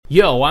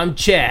Yo, I'm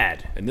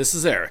Chad. And this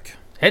is Eric.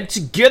 And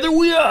together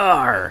we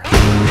are...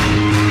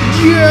 I'm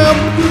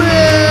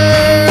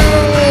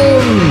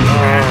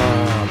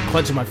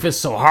clenching my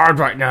fist so hard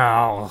right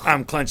now.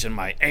 I'm clenching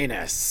my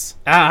anus.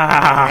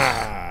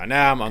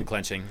 Now I'm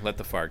unclenching. Let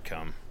the fart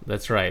come.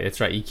 That's right.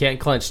 You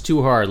can't clench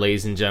too hard,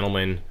 ladies and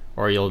gentlemen,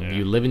 or you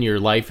live in your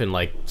life in,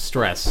 like,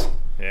 stress.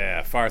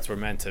 Yeah, farts were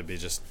meant to be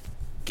just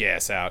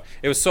gas out.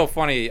 It was so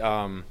funny,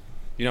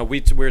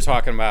 we were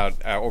talking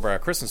about over our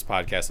Christmas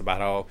podcast about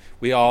how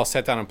we all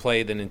sat down and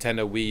played the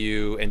Nintendo Wii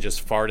U and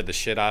just farted the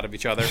shit out of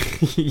each other.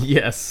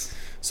 Yes.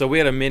 So we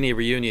had a mini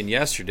reunion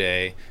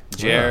yesterday.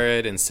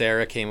 Jared and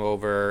Sarah came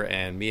over,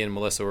 and me and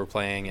Melissa were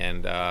playing,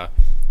 and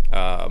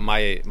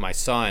my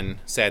son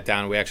sat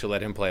down. We actually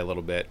let him play a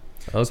little bit.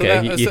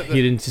 Okay,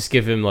 you didn't just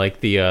give him like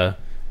the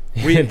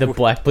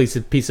black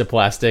piece of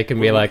plastic and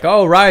be like,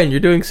 "Oh, Ryan, you're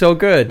doing so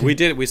good." We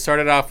did. We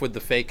started off with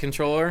the fake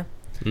controller.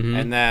 Mm-hmm.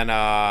 And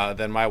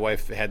then my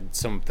wife had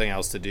something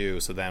else to do,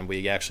 so then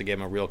we actually gave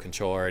him a real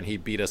controller, and he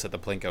beat us at the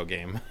Plinko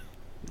game.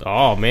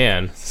 Oh,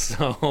 man.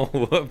 So,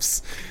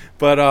 whoops.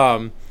 But,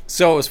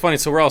 so it was funny.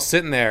 So we're all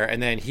sitting there,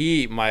 and then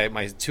my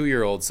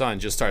 2-year-old son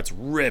just starts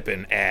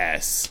ripping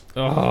ass.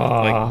 Oh.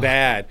 Like,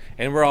 bad.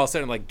 And we're all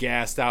sitting, like,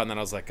 gassed out, and then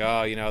I was like,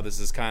 oh,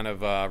 this is kind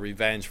of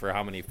revenge for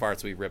how many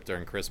farts we ripped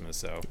during Christmas,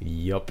 so.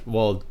 Yup.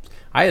 Well,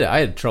 I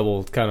had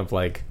trouble kind of,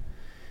 like,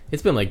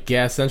 it's been, like,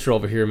 gas central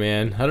over here,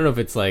 man. I don't know if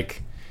it's,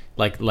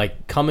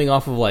 like coming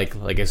off of like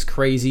this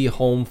crazy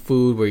home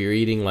food where you're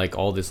eating like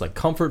all this like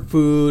comfort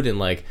food and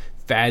like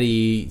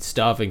fatty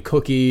stuff and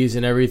cookies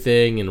and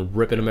everything and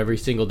ripping them every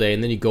single day,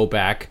 and then you go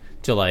back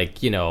to like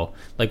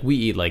we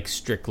eat like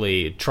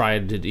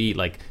trying to eat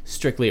like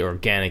strictly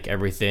organic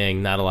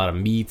everything, not a lot of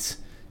meats,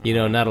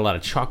 not a lot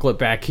of chocolate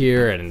back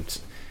here, and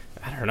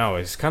I don't know,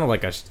 it's kind of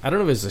like I don't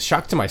know if it's a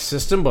shock to my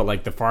system, but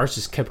like the farts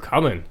just kept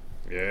coming.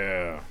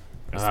 Yeah.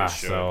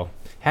 So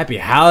happy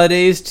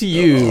holidays to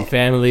you,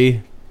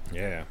 family.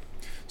 Yeah.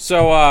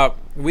 So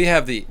we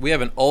have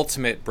an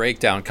ultimate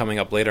breakdown coming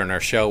up later in our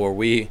show where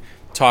we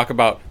talk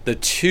about the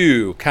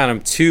two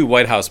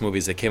White House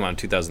movies that came out in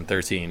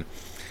 2013.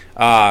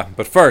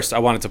 But first, I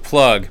wanted to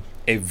plug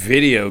a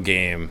video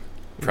game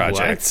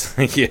project.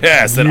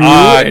 Yes, that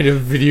I made a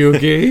video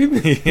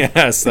game.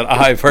 Yes, that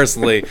I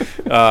personally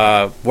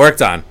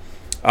worked on.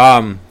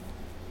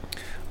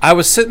 I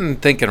was sitting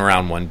thinking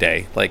around one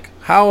day, like,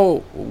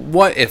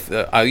 what if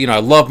I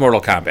love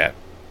Mortal Kombat.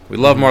 We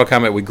love Mortal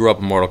Kombat. We grew up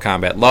in Mortal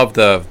Kombat. Loved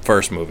the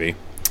first movie.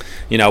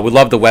 We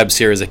loved the web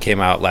series that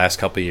came out last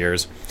couple of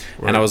years.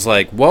 Right. And I was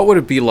like, what would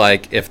it be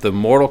like if the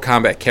Mortal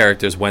Kombat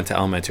characters went to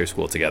elementary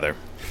school together?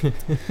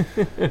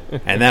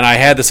 And then I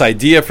had this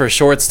idea for a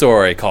short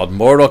story called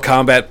Mortal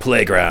Kombat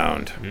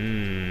Playground.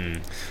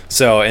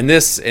 So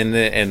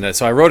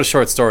so I wrote a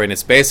short story, and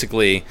it's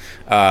basically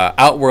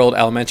Outworld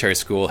Elementary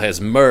School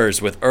has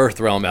merged with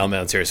Earthrealm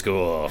Elementary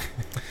School.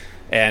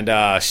 And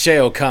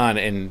Shao Kahn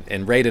and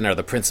Raiden are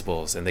the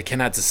principals, and they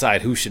cannot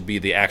decide who should be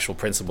the actual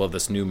principal of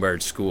this new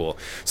merged school.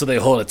 So they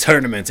hold a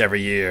tournament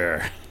every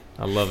year.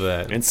 I love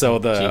that. And so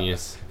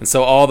Genius. And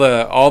so all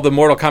the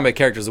Mortal Kombat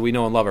characters that we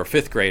know and love are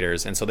 5th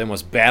graders, and so they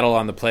must battle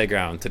on the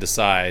playground to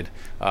decide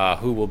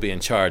who will be in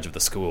charge of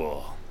the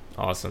school.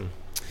 Awesome.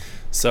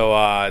 So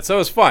it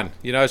was fun.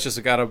 It's just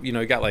you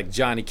got like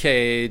Johnny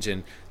Cage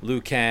and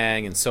Liu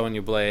Kang and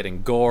Sonya Blade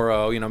and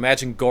Goro.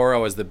 Imagine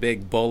Goro as the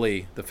big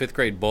bully, the 5th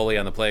grade bully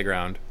on the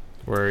playground.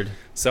 Word.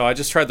 So I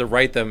just tried to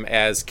write them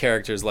as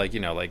characters like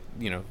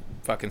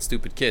fucking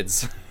stupid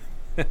kids.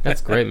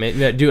 That's great, man.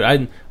 Yeah, dude,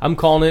 I'm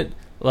calling it.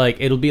 Like,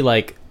 it'll be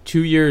like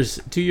 2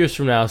 years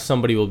from now,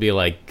 somebody will be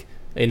like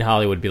in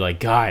Hollywood, be like,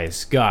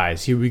 guys,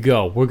 here we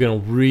go. We're gonna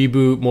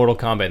reboot Mortal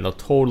Kombat, and they'll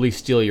totally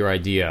steal your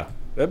idea.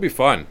 That'd be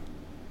fun.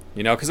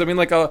 Because I mean,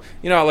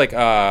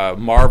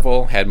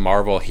 Marvel had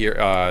Marvel here.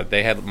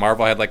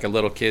 Marvel had like a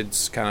little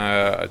kids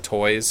kind of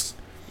toys.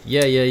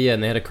 Yeah,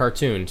 and they had a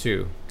cartoon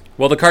too.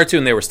 Well, the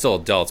cartoon, they were still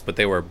adults, but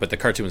the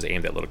cartoon was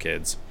aimed at little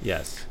kids.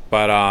 Yes.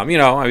 But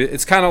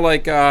it's kind of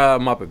like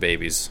Muppet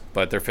Babies,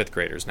 but they're 5th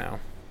graders now.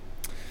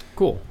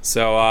 Cool.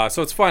 So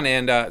it's fun,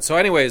 and so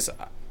anyways,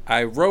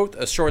 I wrote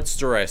a short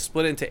story. I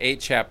split it into 8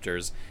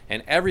 chapters,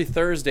 and every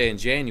Thursday in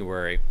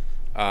January,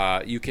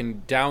 you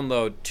can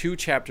download 2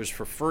 chapters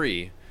for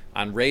free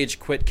on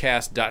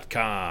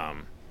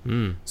RageQuitCast.com.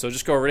 So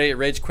just go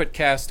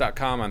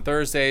RageQuitCast.com on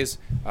Thursdays.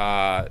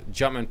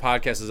 Jumpman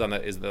Podcast is on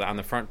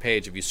the front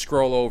page. If you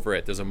scroll over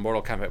it, there's a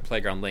Mortal Kombat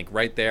Playground link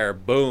right there.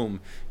 Boom,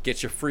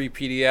 get your free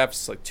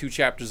PDFs, like 2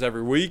 chapters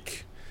every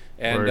week.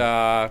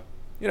 And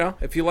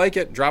if you like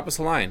it, drop us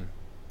a line.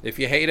 If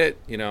you hate it,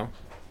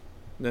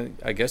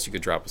 I guess you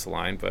could drop us a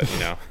line, but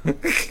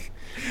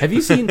Have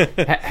you seen?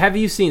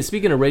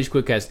 Speaking of Rage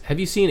Quitcast, have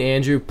you seen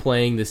Andrew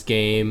playing this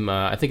game?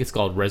 I think it's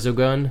called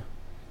Resogun.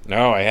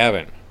 No, I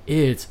haven't.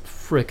 It's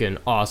freaking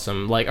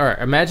awesome. Like, all right,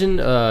 imagine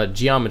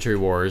Geometry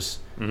Wars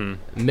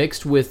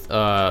mixed with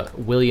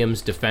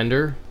Williams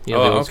Defender. The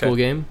old school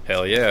game.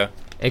 Hell yeah!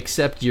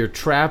 Except you're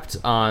trapped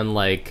on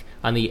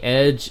the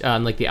edge,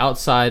 on like the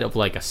outside of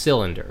like a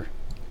cylinder.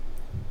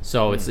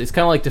 So it's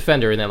kind of like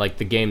Defender in that like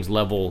the game's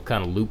level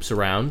kind of loops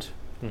around.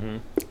 Mm-hmm.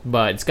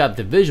 But it's got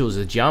the visuals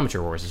of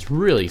Geometry Wars. It's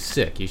really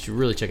sick. You should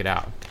really check it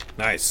out.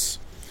 Nice.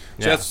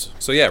 Yeah.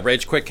 So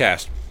Rage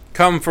Quickcast.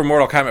 Come for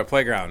Mortal Kombat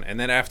Playground, and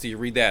then after you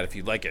read that, if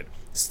you like it,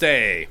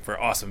 stay for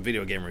awesome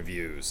video game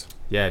reviews.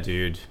 Yeah,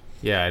 dude.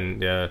 Yeah,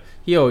 and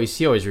he always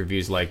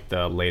reviews like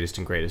the latest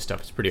and greatest stuff.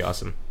 It's pretty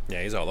awesome.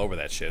 Yeah, he's all over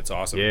that shit. It's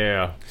awesome.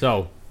 Yeah.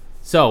 So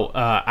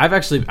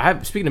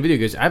speaking of video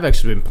games, I've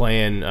actually been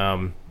playing.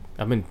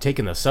 I've been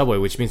taking the subway,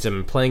 which means I've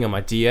been playing on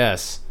my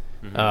DS.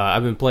 Mm-hmm.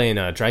 I've been playing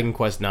Dragon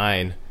Quest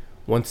IX.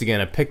 Once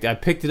again, I picked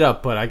it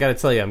up, but I got to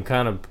tell you, I'm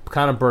kind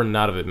of burning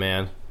out of it,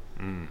 man.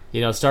 You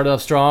know, started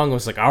off strong. I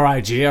was like, all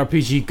right,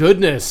 JRPG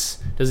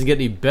goodness doesn't get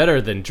any better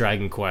than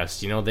Dragon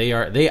Quest. You know, they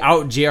out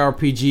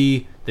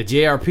JRPG the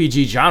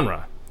JRPG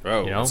genre.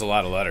 Oh, you know? That's a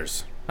lot of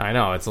letters. I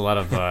know, it's a lot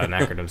of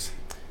acronyms.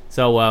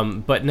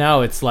 So, but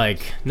now it's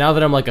like, now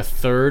that I'm like a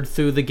third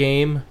through the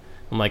game,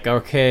 I'm like,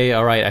 okay,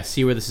 all right, I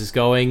see where this is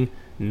going.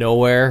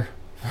 Nowhere.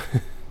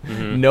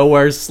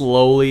 Nowhere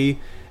slowly.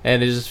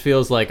 And it just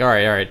feels like, all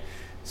right.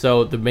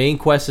 So the main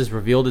quest has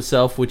revealed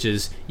itself, which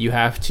is you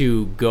have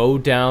to go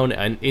down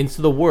and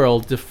into the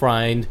world to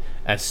find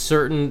a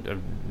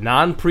certain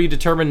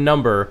non-predetermined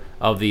number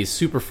of these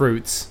super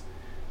fruits.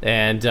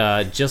 And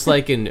just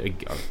like in,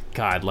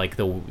 God, like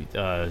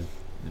the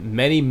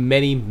many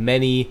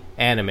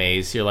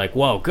animes, you're like,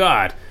 whoa,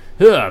 God,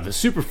 the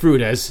super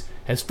fruit has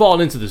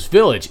fallen into this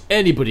village.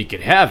 Anybody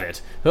could have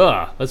it.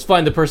 Let's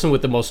find the person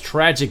with the most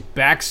tragic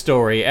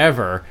backstory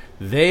ever.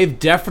 They've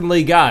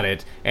definitely got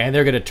it, and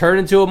they're going to turn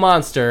into a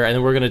monster, and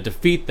then we're going to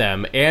defeat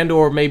them, and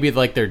or maybe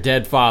like their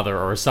dead father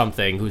or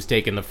something who's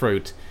taken the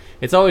fruit.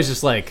 It's always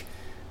just like,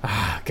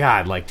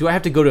 God, like, do I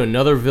have to go to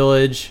another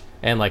village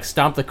and like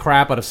stomp the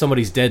crap out of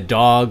somebody's dead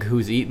dog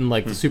who's eaten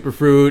like the super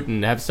fruit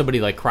and have somebody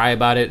like cry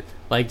about it?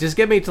 Like, just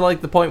get me to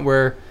like the point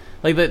where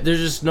like there's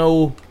just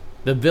no,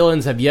 the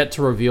villains have yet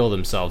to reveal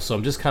themselves, so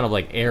I'm just kind of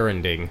like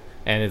erranding,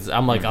 and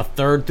I'm like a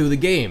third through the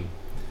game,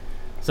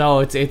 so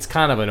it's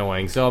kind of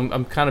annoying. So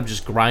I'm kind of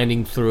just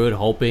grinding through it,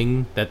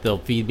 hoping that they'll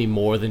feed me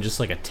more than just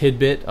like a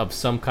tidbit of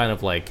some kind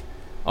of like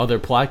other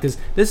plot, because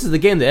this is the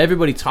game that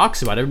everybody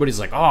talks about. Everybody's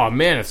like, oh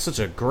man, it's such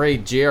a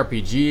great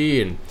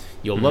JRPG and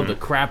you'll love the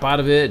crap out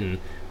of it, and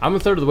I'm a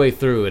third of the way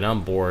through and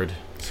I'm bored.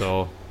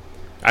 So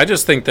I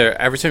just think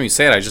every time you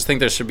say it, I just think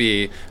there should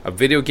be a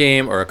video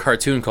game or a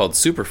cartoon called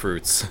Super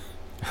Fruits.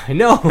 I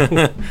know.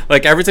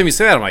 Like, every time you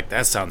say that, I'm like,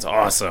 that sounds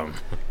awesome.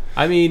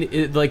 I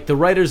mean, like, the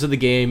writers of the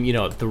game, you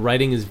know, the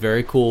writing is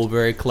very cool,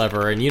 very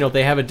clever, and, you know,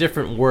 they have a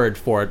different word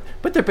for it,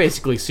 but they're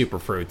basically super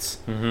fruits.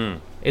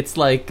 Mm-hmm. It's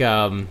like,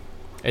 I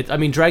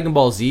mean, Dragon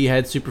Ball Z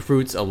had super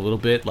fruits a little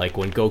bit, like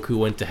when Goku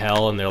went to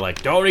hell, and they're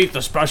like, don't eat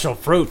the special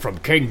fruit from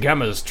King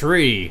Gemma's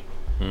tree.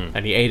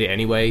 And he ate it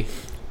anyway.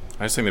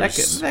 I just think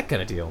that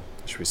kind of deal.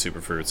 Should be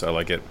super fruits. I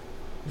like it.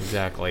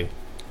 Exactly.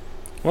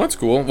 Well, that's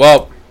cool.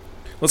 Well,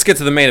 let's get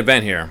to the main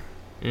event here.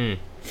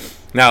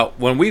 Now,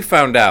 when we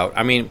found out,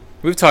 I mean,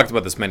 we've talked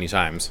about this many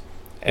times.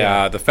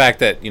 Yeah. The fact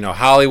that, you know,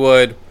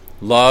 Hollywood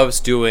loves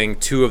doing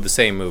two of the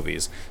same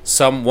movies.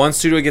 One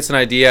studio gets an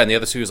idea, and the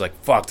other studio is like,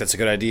 fuck, that's a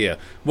good idea.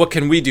 What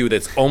can we do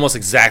that's almost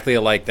exactly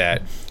like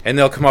that? And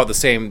they'll come out with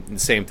the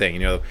same thing,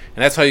 you know.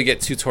 And that's how you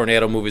get two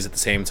tornado movies at the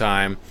same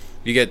time.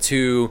 You get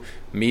two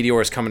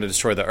meteors coming to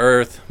destroy the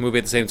Earth movie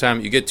at the same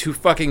time. You get two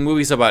fucking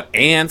movies about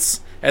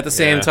ants at the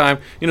same time.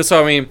 You know,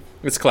 so I mean,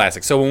 it's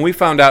classic. So when we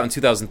found out in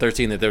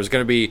 2013 that there was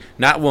going to be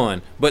not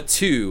one, but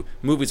two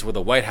movies where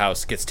the White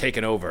House gets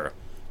taken over,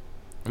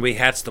 we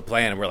hatched the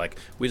plan, and we're like,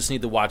 we just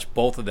need to watch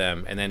both of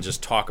them and then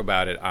just talk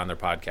about it on their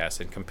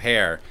podcast and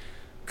compare.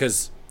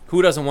 Because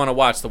who doesn't want to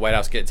watch the White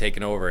House get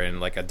taken over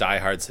in like a Die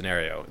Hard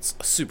scenario? It's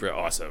super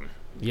awesome.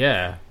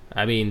 Yeah.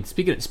 I mean,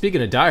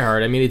 speaking of Die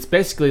Hard, I mean, it's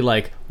basically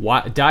like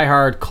Die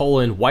Hard :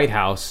 White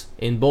House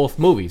in both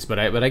movies, but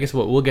I guess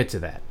we'll get to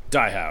that.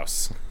 Die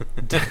House.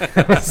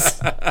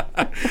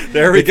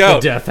 There we go.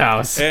 The Death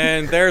House.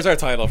 And there's our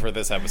title for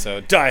this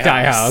episode. Die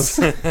House.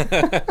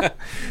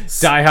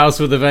 Die House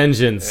with a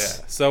vengeance.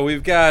 Yeah. So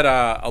we've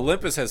got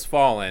Olympus Has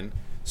Fallen,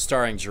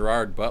 starring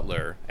Gerard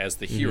Butler as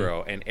the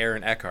hero and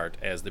Aaron Eckhart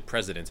as the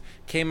president.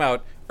 Came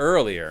out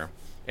earlier.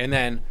 And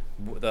then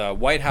the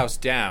White House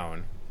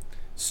Down,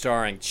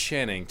 starring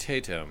Channing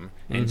Tatum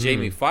and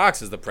Jamie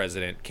Foxx as the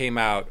president, came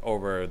out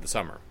over the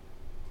summer.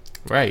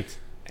 Right.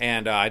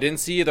 And I didn't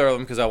see either of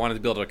them because I wanted to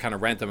be able to kind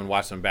of rent them and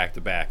watch them back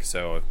to back.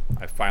 So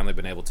I've finally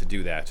been able to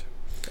do that.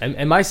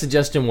 And my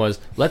suggestion was,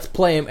 let's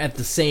play them at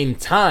the same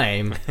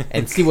time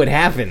and see what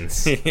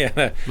happens.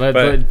 Yeah,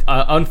 but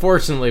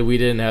unfortunately, we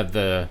didn't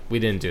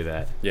do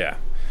that. Yeah.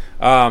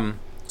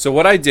 So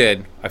what I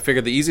did, I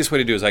figured the easiest way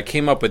to do is I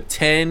came up with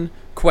 10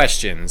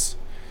 questions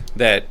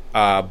that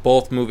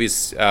both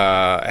movies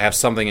have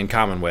something in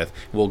common with.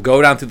 We'll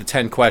go down through the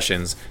 10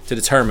 questions to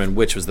determine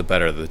which was the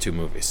better of the two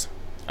movies.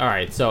 All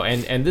right, so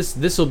and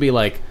this will be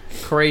like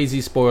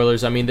crazy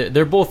spoilers. I mean,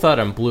 they're both out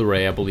on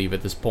Blu-ray, I believe,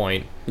 at this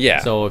point.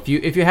 Yeah. So if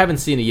you haven't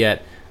seen it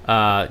yet,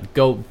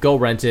 go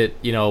rent it.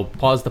 You know,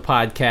 pause the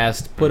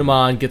podcast, put them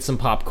on, get some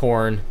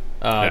popcorn,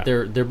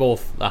 they're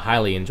both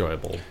highly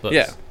enjoyable. But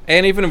Yeah.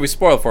 And even if we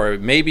spoil it for you,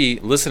 maybe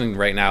listening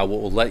right now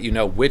will let you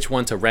know which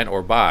one to rent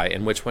or buy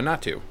and which one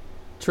not to.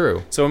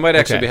 True. So it might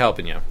actually be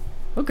helping you.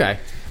 Okay.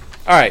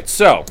 All right,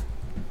 so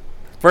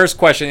first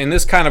question, and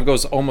this kind of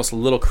goes almost a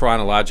little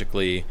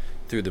chronologically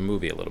through the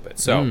movie a little bit.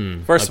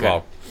 So first of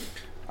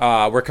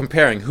all, we're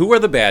comparing who are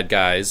the bad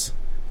guys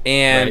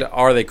and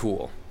are they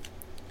cool.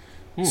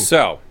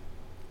 So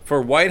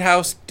for White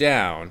House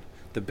Down,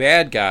 the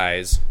bad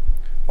guys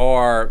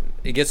are,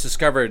 it gets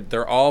discovered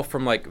they're all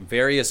from like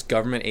various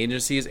government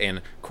agencies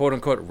and quote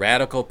unquote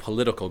radical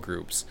political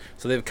groups.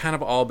 So they've kind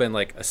of all been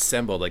like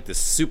assembled like this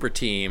super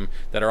team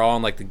that are all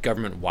on like the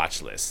government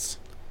watch lists.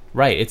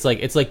 Right. It's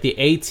like the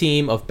A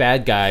team of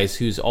bad guys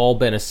who's all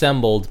been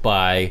assembled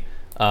by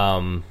we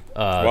don't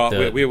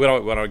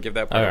give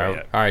that part away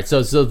yet. All right.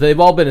 So they've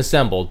all been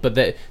assembled, but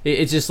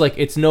it's just like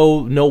it's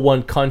no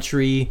one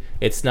country.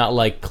 It's not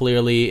like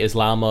clearly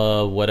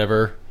Islama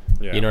whatever.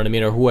 Yeah. You know what I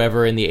mean? Or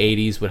whoever in the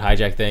 80s would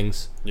hijack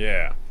things.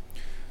 Yeah.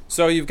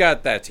 So you've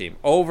got that team.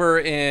 Over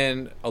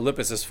in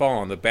Olympus Has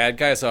Fallen, the bad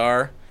guys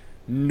are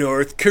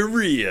North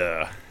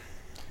Korea.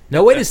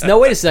 No, wait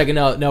a second.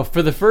 Now,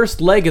 for the first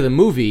leg of the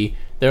movie,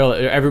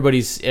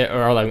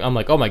 I'm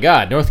like, oh my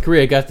god, North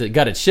Korea got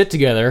its shit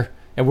together,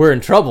 and we're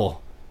in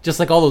trouble. Just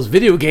like all those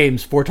video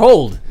games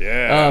foretold.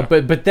 Yeah.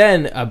 But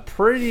then I'm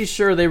pretty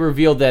sure they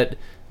revealed that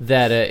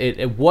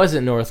it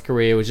wasn't North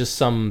Korea. It was just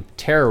some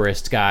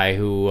terrorist guy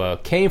who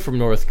came from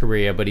North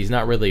Korea, but he's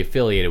not really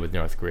affiliated with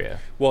North Korea.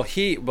 Well,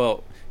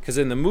 because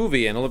in the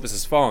movie, in Olympus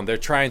Has Fallen, they're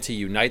trying to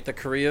unite the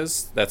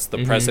Koreas. That's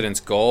the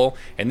president's goal.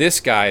 And this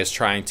guy is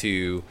trying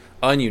to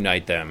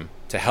unite them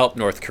to help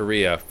North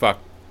Korea fuck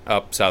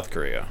up South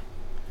Korea.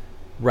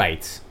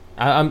 Right.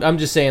 I'm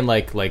just saying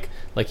like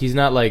he's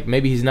not like,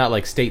 maybe he's not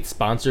like state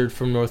sponsored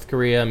from North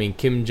Korea. I mean,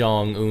 Kim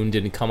Jong-un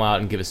didn't come out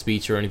and give a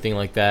speech or anything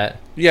like that.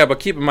 Yeah, but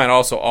keep in mind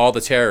also all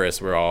the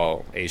terrorists were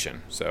all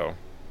Asian. So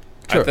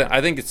sure.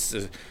 I think it's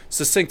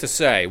succinct to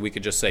say we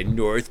could just say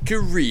North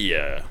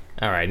Korea.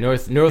 All right,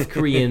 North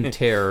Korean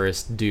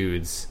terrorist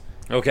dudes.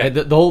 Okay.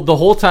 The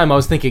whole time I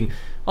was thinking,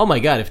 oh my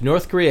god, if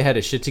North Korea had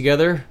his shit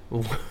together,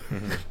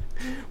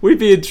 we'd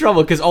be in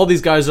trouble because all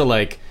these guys are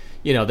like,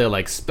 you know, they're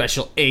like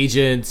special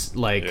agents,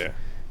 like,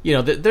 you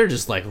know, they're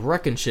just like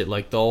wrecking shit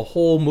like the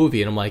whole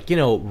movie. And I'm like, you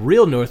know,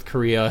 real North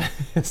Korea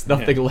is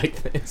nothing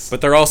like this.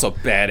 But they're also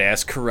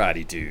badass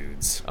karate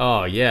dudes.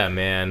 Oh, yeah,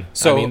 man.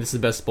 So, I mean, this is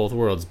the best of both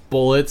worlds.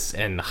 Bullets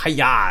and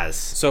hayas.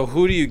 So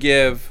who do you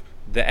give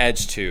the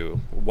edge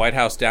to? White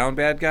House Down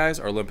bad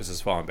guys or Olympus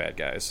Has Fallen bad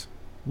guys?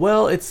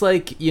 Well, it's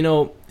like, you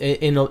know,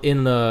 in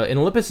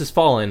Olympus Has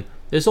Fallen,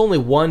 there's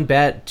only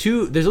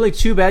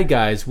two bad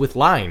guys with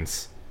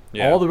lines.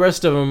 Yeah. All the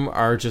rest of them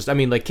are just, I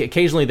mean, like,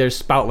 occasionally they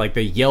spout, like,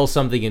 they yell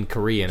something in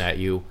Korean at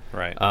you.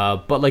 Right.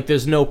 But, like,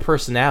 there's no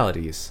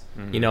personalities,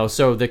 you know,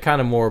 so they're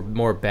kind of more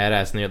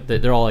badass, and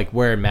they're all, like,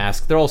 wearing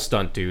masks. They're all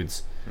stunt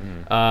dudes.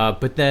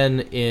 But then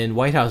in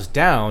White House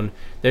Down,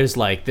 there's,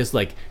 like, this,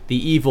 like, the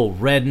evil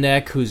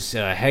redneck who's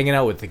hanging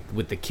out with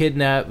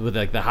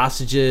the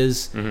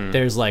hostages.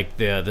 There's, like,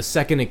 the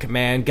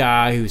second-in-command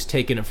guy who's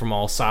taking it from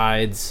all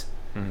sides.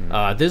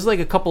 There's like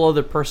a couple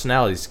other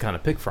personalities to kind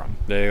of pick from.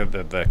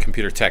 The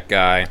computer tech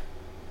guy.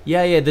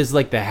 Yeah. There's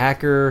like the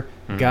hacker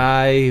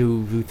guy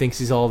who thinks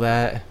he's all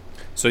that.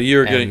 So you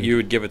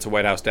would give it to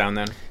White House Down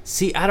then?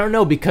 See, I don't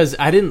know because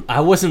I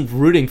wasn't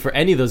rooting for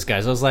any of those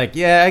guys. I was like,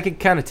 yeah, I could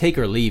kind of take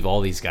or leave all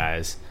these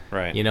guys.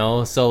 Right. You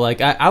know, so like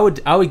I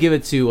would give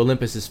it to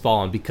Olympus Has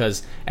Fallen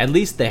because at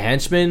least the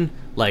henchmen,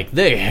 like,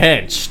 they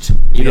henched.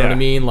 You know what I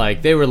mean?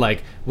 Like, they were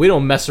like, we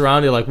don't mess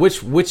around. They're like, which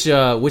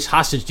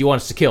hostage do you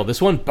want us to kill?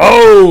 This one?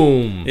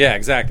 Boom! Yeah,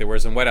 exactly.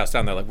 Whereas in White House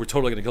Down, they're like, we're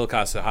totally going to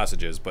kill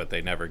hostages, but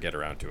they never get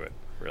around to it,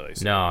 really.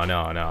 So.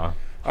 No.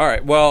 All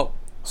right, well,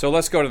 so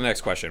let's go to the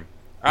next question.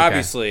 Okay.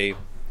 Obviously,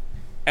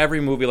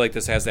 every movie like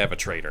this has to have a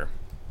traitor.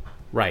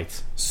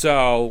 Right.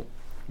 So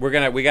we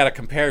got to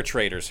compare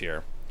traitors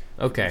here.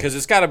 Okay. Because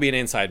it's got to be an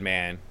inside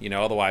man, you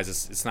know, otherwise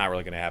it's not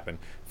really going to happen.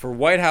 For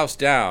White House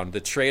Down, the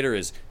traitor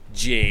is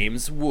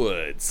James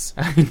Woods.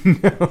 I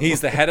know.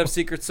 He's the head of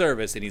Secret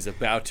Service, and he's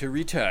about to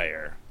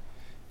retire.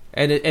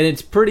 And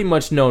it's pretty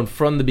much known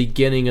from the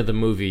beginning of the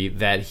movie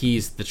that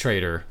he's the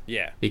traitor.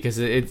 Yeah. Because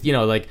it's, you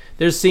know, like,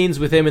 there's scenes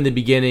with him in the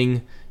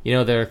beginning, you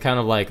know, they're kind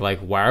of like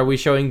why are we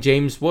showing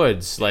James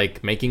Woods,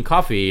 like, making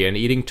coffee and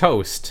eating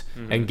toast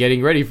and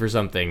getting ready for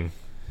something?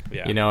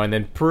 Yeah. You know, and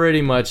then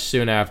pretty much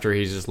soon after,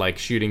 he's just like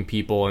shooting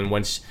people. And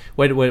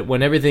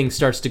when everything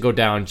starts to go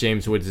down,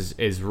 James Woods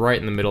is right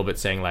in the middle of it,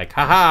 saying like,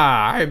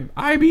 "Ha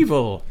I'm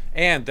evil."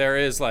 And there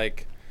is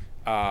like,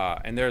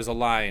 and there's a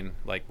line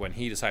like when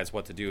he decides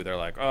what to do, they're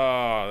like,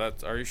 "Oh,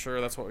 are you sure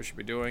that's what we should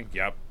be doing?"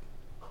 Yep,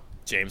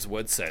 James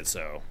Woods said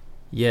so.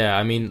 Yeah,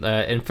 I mean,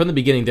 and from the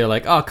beginning, they're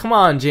like, "Oh, come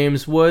on,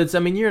 James Woods. I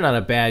mean, you're not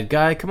a bad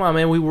guy. Come on,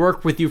 man. We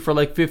worked with you for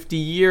like 50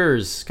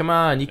 years. Come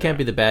on, you can't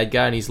be the bad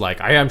guy." And he's like,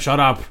 "I am.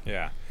 Shut up."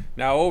 Yeah.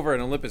 Now, over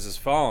in Olympus Has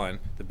Fallen,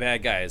 the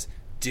bad guy is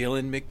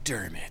Dylan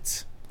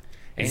McDermott.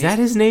 And is that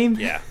his name?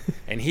 Yeah.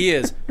 And he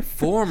is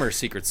former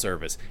Secret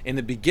Service. In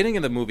the beginning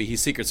of the movie,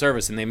 he's Secret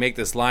Service, and they make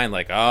this line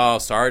like, "Oh,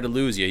 sorry to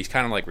lose you." He's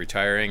kind of like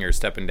retiring or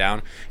stepping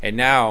down. And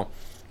now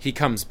he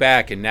comes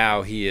back, and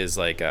now he is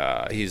like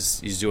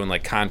he's doing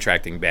like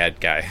contracting bad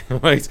guy.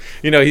 Like,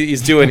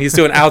 he's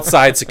doing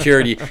outside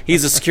security.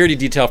 He's a security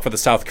detail for the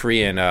South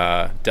Korean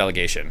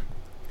delegation.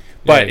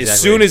 But as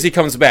soon as he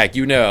comes back,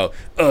 oh,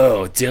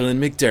 Dylan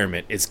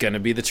McDermott is going to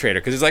be the traitor.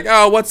 Because he's like,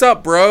 oh, what's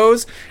up,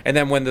 bros? And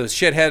then when the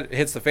shit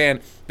hits the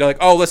fan, they're like,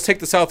 oh, let's take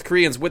the South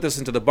Koreans with us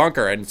into the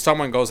bunker. And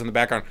someone goes in the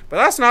background, but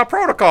that's not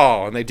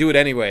protocol. And they do it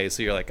anyway.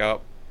 So you're like, oh,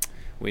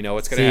 we know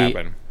what's going to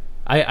happen.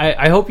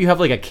 I hope you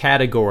have like a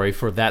category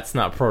for that's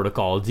not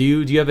protocol. Do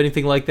you have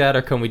anything like that?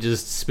 Or can we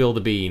just spill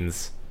the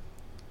beans?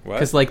 What?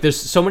 Because like there's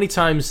so many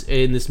times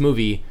in this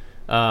movie,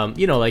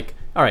 like,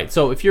 all right,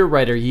 so if you're a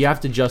writer, you have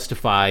to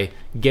justify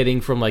getting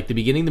from like the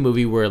beginning of the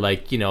movie where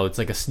like, it's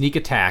like a sneak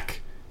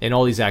attack in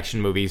all these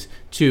action movies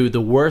to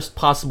the worst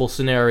possible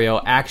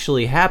scenario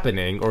actually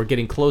happening or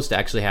getting close to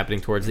actually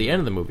happening towards the end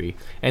of the movie.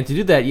 And to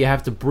do that, you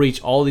have to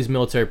breach all these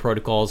military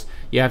protocols.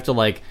 You have to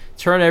like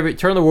turn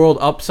the world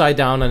upside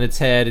down on its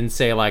head and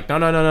say like,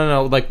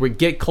 no, like we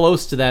get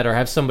close to that or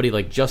have somebody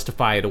like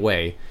justify it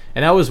away.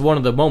 And that was one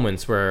of the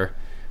moments where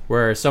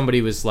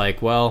somebody was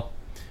like, well,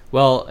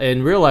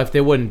 in real life they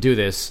wouldn't do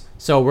this.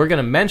 So we're going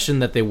to mention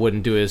that they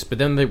wouldn't do this, but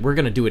then we're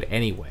going to do it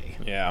anyway.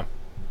 Yeah.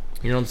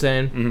 You know what I'm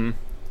saying? Mm-hmm.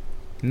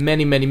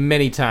 Many, many,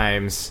 many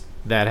times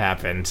that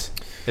happened,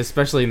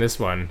 especially in this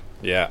one.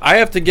 Yeah. I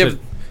have to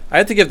give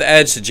the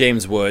edge to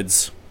James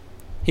Woods.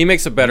 He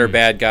makes a better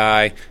bad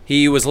guy.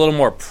 He was a little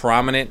more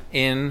prominent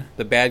in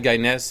the bad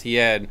guy-ness. He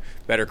had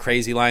better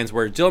crazy lines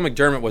where Dylan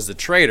McDermott was the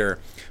traitor,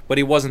 but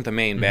he wasn't the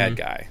main bad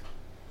guy.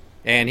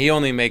 And he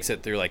only makes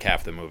it through like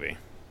half the movie.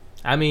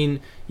 I mean,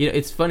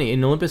 it's funny.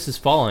 In Olympus Has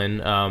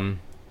Fallen,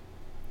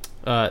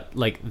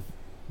 like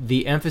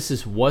the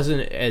emphasis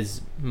wasn't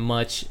as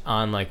much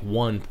on like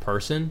one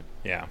person.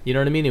 Yeah. You know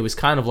what I mean? It was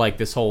kind of like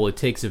this whole "it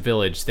takes a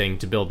village" thing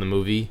to build the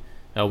movie,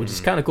 which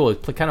is kind of cool.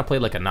 It kind of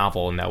played like a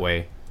novel in that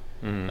way,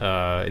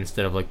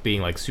 instead of like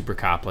being like super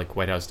cop like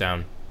White House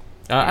Down.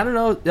 I don't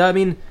know. I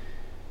mean,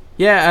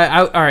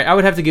 yeah, all right. I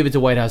would have to give it to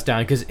White House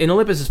Down because in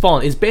Olympus Has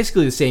Fallen, it's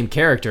basically the same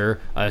character,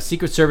 a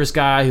Secret Service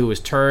guy who was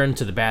turned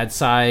to the bad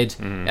side,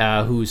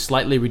 who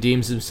slightly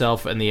redeems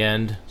himself in the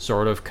end,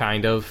 sort of,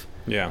 kind of.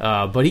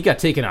 Yeah. But he got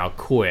taken out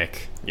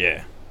quick.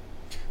 Yeah.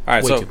 All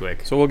right. Way too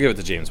quick. So we'll give it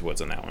to James Woods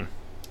on that one.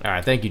 All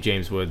right. Thank you,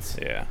 James Woods.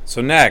 Yeah.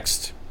 So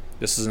next,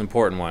 this is an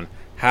important one.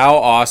 How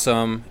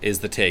awesome is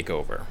the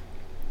takeover?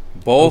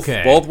 Both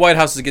White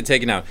Houses get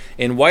taken out.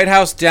 In White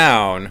House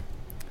Down,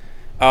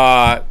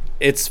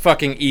 it's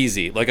fucking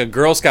easy. Like a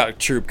Girl Scout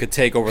troop could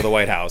take over the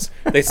White House.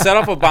 They set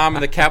off a bomb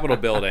in the Capitol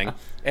building,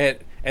 and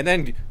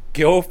then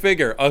go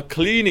figure, a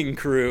cleaning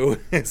crew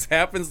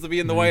happens to be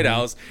in the White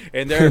House,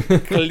 and they're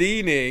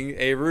cleaning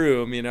a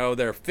room.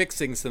 They're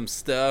fixing some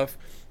stuff.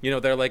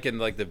 They're like in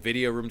like the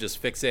video room, just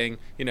fixing.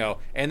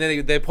 And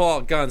then they pull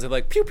out guns and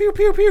like pew pew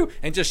pew pew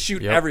and just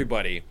shoot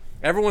everybody.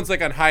 Everyone's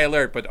like on high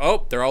alert, but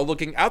they're all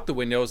looking out the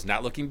windows,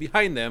 not looking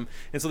behind them.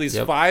 And so these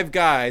 5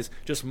 guys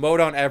just mow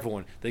down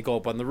everyone. They go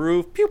up on the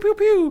roof, pew pew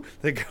pew.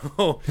 They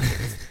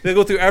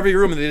go through every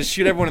room and they just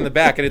shoot everyone in the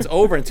back, and it's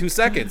over in 2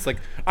 seconds. Like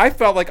I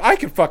felt like I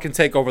could fucking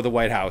take over the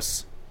White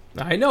House.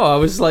 I know. I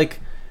was like,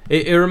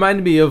 it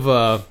reminded me of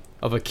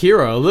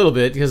Akira a little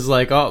bit because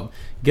like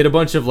get a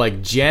bunch of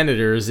like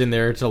janitors in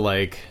there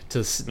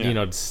to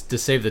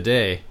save the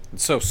day.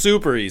 It's so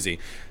super easy.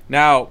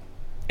 Now,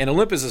 in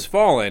Olympus Has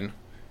Fallen,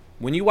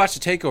 when you watch the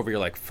takeover, you're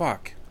like,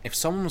 fuck, if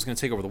someone was going to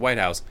take over the White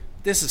House,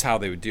 this is how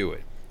they would do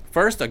it.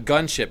 First, a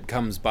gunship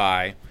comes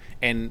by,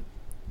 and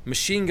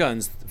machine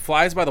guns,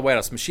 flies by the White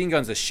House, machine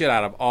guns the shit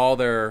out of all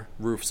their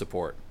roof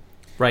support.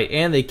 Right,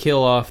 and they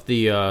kill off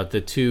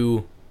the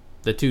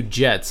two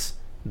jets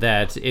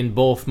that in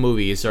both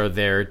movies are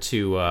there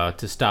to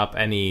stop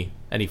any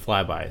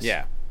flybys.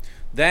 Yeah.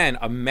 Then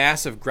a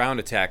massive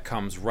ground attack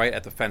comes right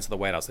at the fence of the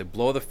White House. They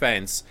blow the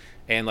fence,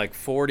 and like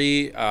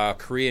 40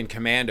 Korean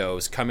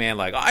commandos come in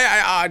like,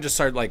 I just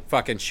start like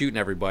fucking shooting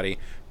everybody.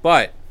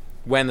 But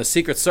when the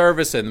Secret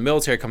Service and the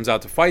military comes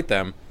out to fight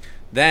them,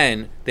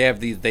 then they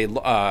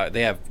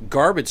have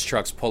garbage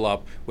trucks pull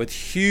up with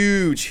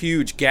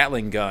huge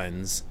Gatling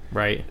guns.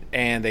 Right.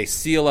 And they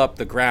seal up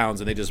the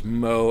grounds and they just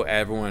mow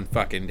everyone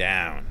fucking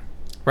down.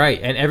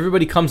 Right, and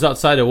everybody comes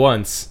outside at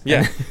once.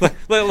 Yeah,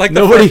 like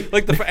nobody,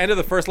 the end of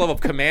the first level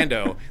of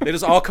Commando. They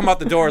just all come out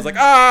the doors like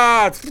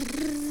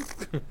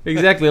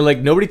Exactly, like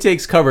nobody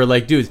takes cover.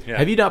 Like, dudes,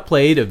 have you not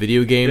played a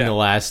video game in the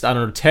last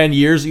 10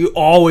 years? You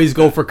always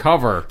go for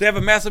cover. They have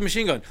a massive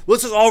machine gun.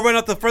 Let's just all run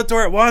out the front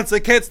door at once. They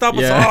can't stop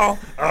us all.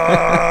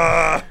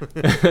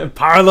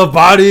 Pile of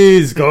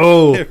bodies,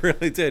 go. It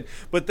really did.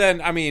 But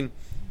then, I mean.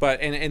 But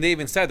and they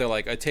even said they're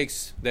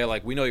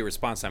like we know your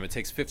response time. It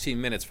takes 15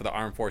 minutes for the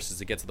armed forces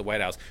to get to the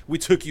White House. We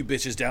took you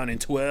bitches down in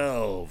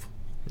 12.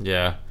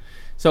 Yeah.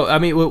 So I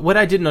mean, what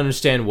I didn't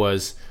understand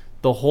was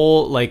the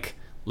whole like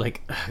all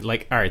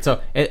right. So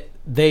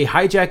they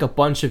hijack a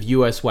bunch of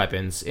U.S.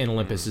 weapons in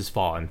Olympus Has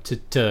Fallen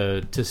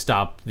to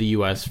stop the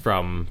U.S.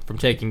 from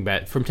taking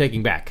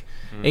back,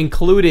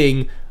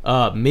 including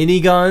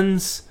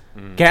miniguns,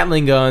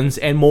 Gatling guns,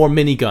 and more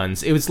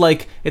miniguns. It's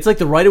like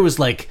the writer was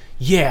like,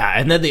 yeah,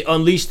 and then they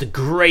unleashed the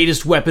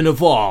greatest weapon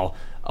of all,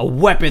 a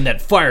weapon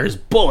that fires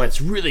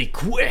bullets really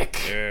quick.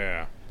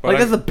 Yeah. Like,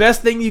 that's the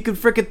best thing you could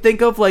frickin'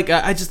 think of. Like,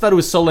 I just thought it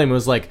was so lame. It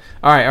was like,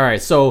 all right,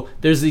 so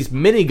there's these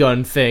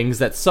minigun things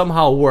that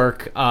somehow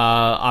work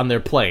on their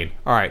plane.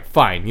 All right,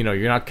 fine. You know,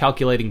 you're not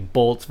calculating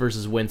bolts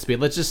versus wind speed.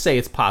 Let's just say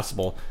it's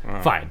possible.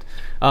 Fine.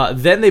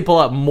 Then they pull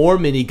out more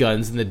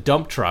miniguns in the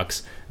dump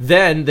trucks.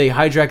 Then they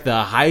hijack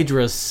the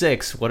Hydra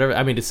 6, whatever.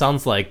 I mean, it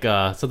sounds like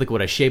something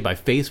what I shaved my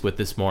face with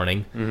this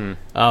morning.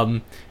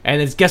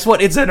 And guess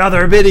what? It's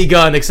another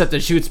minigun, except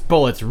it shoots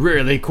bullets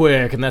really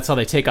quick, and that's how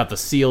they take out the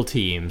SEAL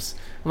teams.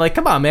 I'm like,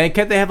 come on, man.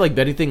 Can't they have, like,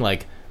 anything,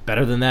 like,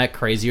 better than that,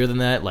 crazier than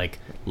that? Like,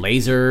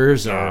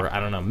 lasers or, I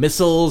don't know,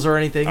 missiles or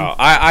anything? Oh,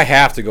 I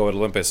have to go with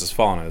Olympus Has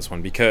Fallen on this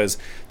one because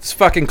this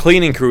fucking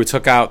cleaning crew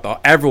took out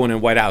everyone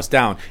in White House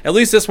down. At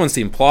least this one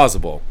seemed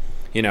plausible.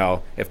 You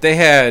know, if they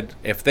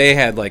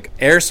had like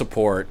air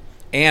support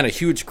and a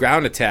huge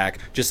ground attack,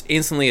 just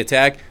instantly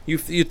attack, you'd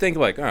think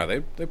like,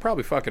 oh, they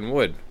probably fucking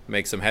would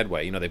make some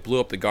headway. You know, they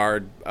blew up the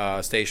guard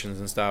stations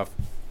and stuff.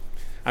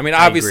 I mean,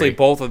 obviously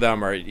both of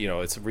them are, you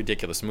know, it's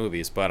ridiculous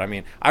movies, but I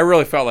mean, I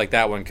really felt like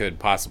that one could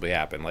possibly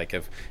happen. Like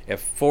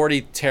if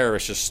 40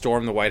 terrorists just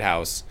storm the White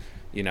House,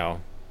 you know,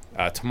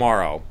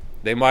 tomorrow,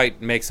 they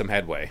might make some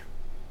headway.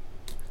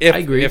 I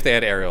agree. If they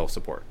had aerial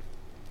support.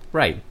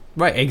 Right,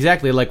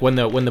 exactly. Like when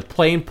the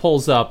plane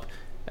pulls up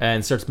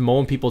and starts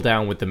mowing people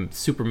down with the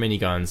super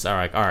miniguns,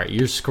 all right,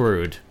 you're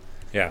screwed.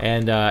 Yeah.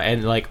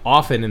 And like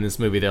often in this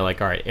movie, they're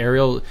like, all right,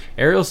 aerial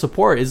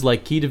support is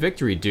like key to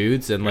victory,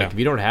 dudes, and like if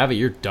you don't have it,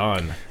 you're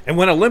done. And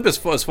when Olympus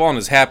Has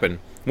Fallen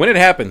when it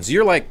happens,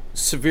 you're like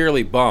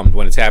severely bummed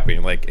when it's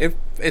happening. Like if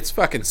it's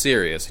fucking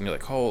serious, and you're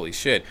like, holy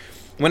shit.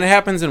 When it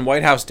happens in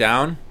White House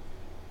Down,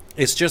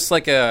 it's just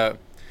like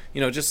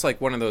just like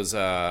one of those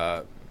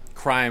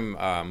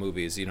crime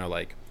movies. You know,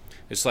 like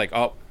it's like,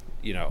 oh,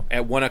 you know,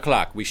 at 1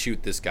 o'clock we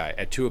shoot this guy.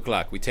 At 2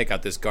 o'clock we take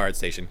out this guard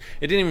station.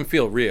 It didn't even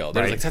feel real.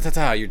 There was like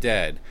ta-ta-ta, you're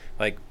dead.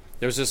 Like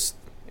it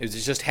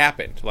just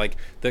happened. Like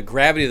the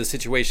gravity of the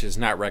situation is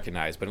not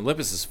recognized. But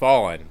Olympus Has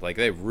Fallen, like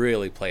they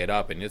really play it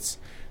up, and it's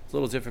a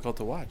little difficult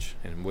to watch,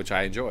 and which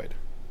I enjoyed.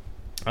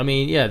 I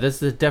mean, yeah, that's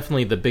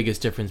definitely the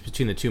biggest difference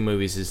between the two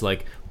movies. Is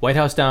like White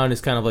House Down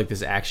is kind of like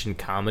this action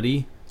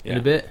comedy in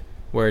a bit,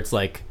 where it's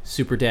like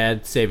super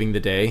dad saving the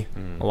day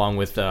along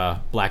with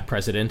black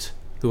president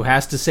who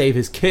has to save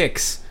his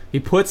kicks. He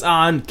puts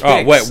on kicks.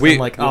 Oh, wait, I'm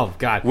like, oh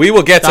god. We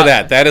will get to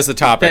that. That is the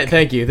topic.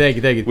 Thank you.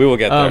 We will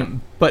get there.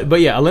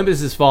 But yeah,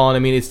 Olympus Has Fallen. I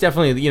mean, it's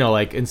definitely, you know,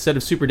 like instead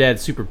of super dad,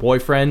 super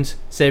boyfriend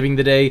saving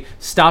the day,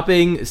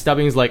 stopping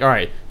is like, all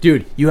right,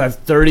 dude, you have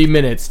 30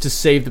 minutes to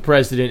save the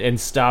president and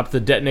stop the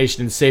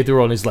detonation and save the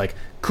world. And he's like,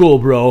 cool,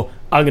 bro.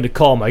 I'm gonna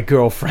call my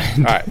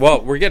girlfriend. All right.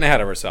 Well, we're getting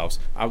ahead of ourselves.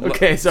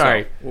 Okay,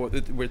 sorry. So,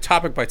 we're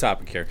topic by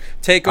topic here.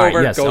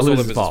 Takeover goes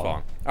Olympus Has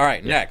Fallen. All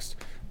right. Next,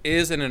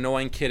 is an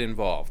annoying kid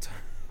involved?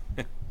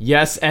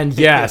 Yes and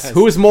yes.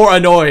 Who's more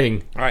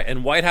annoying? All right.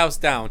 In White House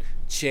Down,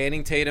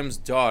 Channing Tatum's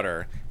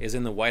daughter is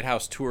in the White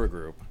House tour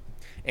group,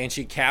 and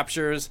she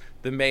captures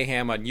the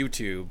mayhem on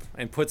YouTube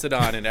and puts it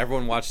on, and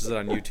everyone watches it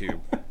on YouTube.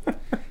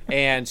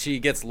 And she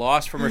gets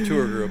lost from her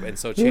tour group, and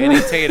so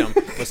Channing Tatum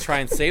was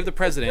trying to save the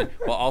president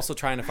while also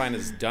trying to find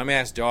his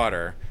dumbass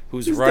daughter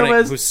who's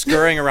who's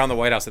scurrying around the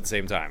White House at the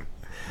same time.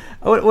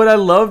 What I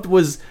loved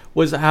was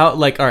how,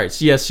 like, all right,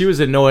 so yes, she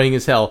was annoying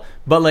as hell,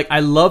 but like I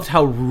loved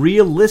how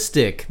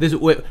realistic this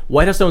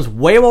White House Down was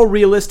way more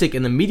realistic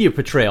in the media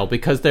portrayal,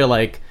 because they're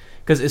like,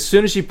 because as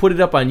soon as she put it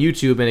up on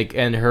YouTube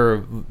and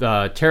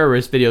her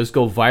terrorist videos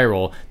go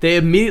viral, they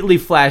immediately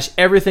flash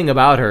everything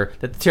about her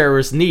that the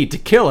terrorists need to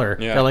kill her.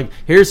 Yeah. They're like,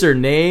 here's her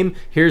name,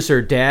 here's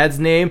her dad's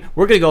name,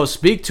 we're going to go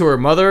speak to her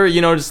mother, you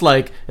know, just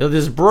like,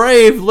 this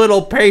brave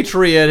little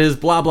patriot is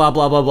blah, blah,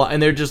 blah, blah, blah.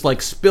 And they're just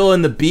like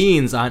spilling the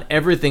beans on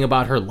everything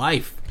about her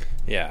life.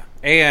 Yeah.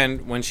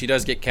 And when she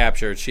does get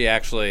captured, she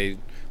actually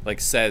like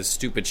says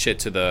stupid shit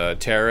to the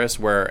terrorists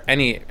where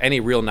any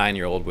real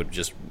 9-year-old would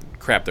just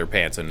crap their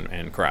pants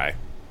and cry.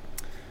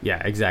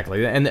 Yeah,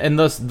 exactly. And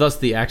thus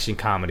the action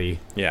comedy.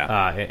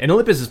 Yeah. And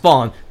Olympus Has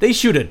Fallen, they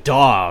shoot a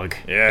dog.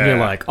 Yeah. And you're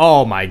like,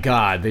 oh my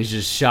god, they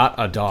just shot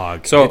a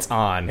dog. So it's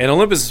on. In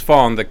Olympus Has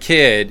Fallen, the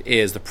kid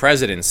is the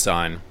president's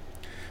son,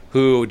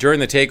 who during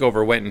the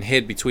takeover went and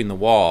hid between the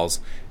walls.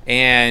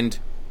 And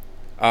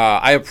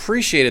I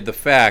appreciated the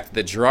fact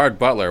that Gerard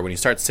Butler, when he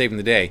starts saving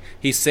the day,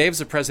 he saves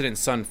the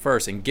president's son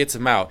first and gets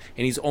him out,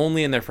 and he's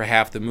only in there for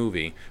half the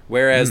movie.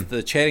 Whereas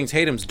the Channing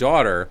Tatum's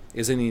daughter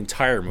is in the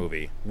entire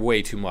movie,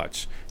 way too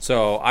much.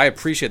 So I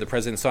appreciate the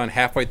president's son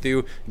halfway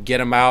through, get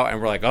him out, and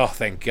we're like, oh,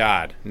 thank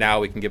God. Now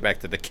we can get back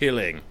to the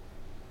killing.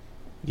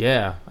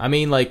 Yeah, I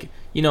mean, like,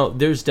 you know,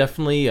 there's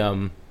definitely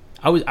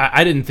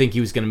I didn't think he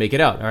was going to make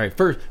it out. All right,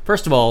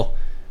 first of all,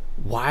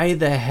 why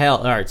the hell?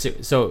 All right,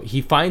 so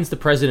he finds the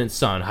president's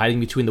son hiding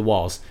between the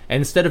walls, and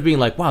instead of being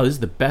like, wow, this is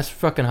the best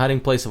fucking hiding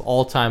place of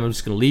all time, I'm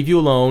just gonna leave you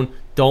alone,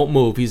 don't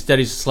move. He's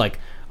just like,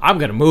 I'm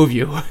gonna move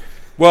you.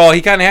 Well,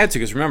 he kind of had to,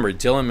 because remember,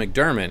 Dylan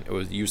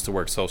McDermott used to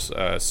work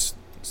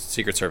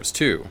Secret Service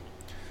too.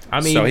 I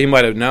mean, so he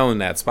might have known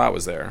that spot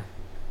was there.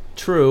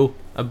 True,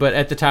 but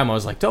at the time I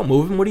was like, don't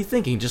move him. What are you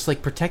thinking? Just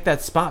like protect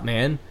that spot,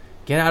 man.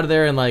 Get out of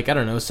there and like, I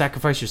don't know,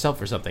 sacrifice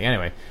yourself or something.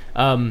 Anyway,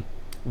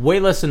 way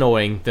less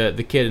annoying,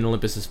 the kid in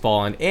Olympus Has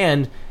Fallen,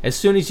 and as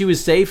soon as he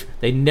was safe,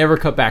 they never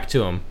cut back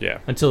to him. Yeah.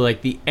 Until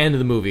like the end of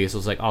the movie. So it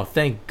was like, oh,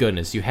 thank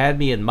goodness you had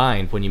me in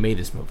mind when you made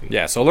this movie.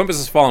 Yeah. So Olympus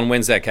Has Fallen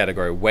wins that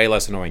category. Way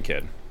less annoying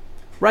kid.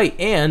 Right,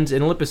 and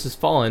in Olympus Has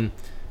Fallen,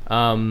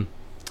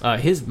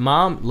 his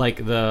mom,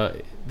 like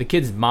the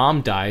kid's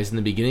mom dies in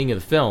the beginning of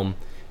the film,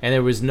 and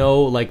there was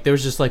no, like, there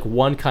was just like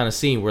one kind of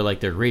scene where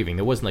like they're grieving.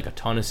 There wasn't like a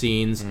ton of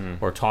scenes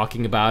or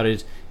talking about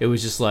it. It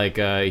was just like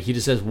he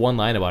just says one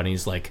line about it, and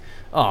he's like,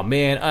 oh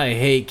man, I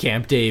hate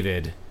Camp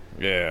David.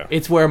 Yeah.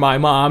 It's where my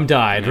mom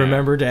died. Yeah.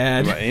 Remember,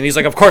 Dad? Right. And he's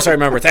like, of course I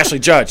remember. It's Ashley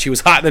Judd. She was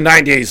hot in the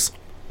 90s.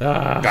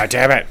 God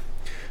damn it.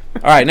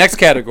 All right, next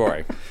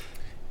category.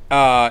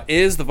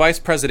 Is the vice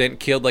president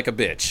killed like a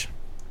bitch?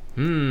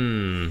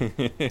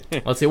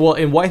 Let's see. Well,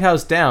 in White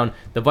House Down,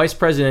 the vice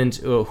president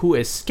who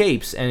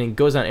escapes and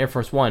goes on Air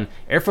Force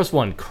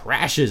One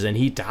crashes and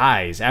he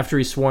dies after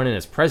he's sworn in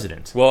as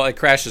president. Well, it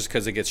crashes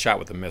because it gets shot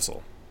with a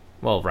missile.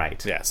 Well,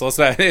 right. Yeah, so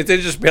it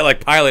didn't just be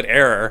like pilot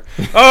error.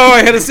 Oh,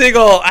 I hit a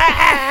seagull.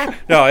 Ah!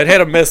 No, it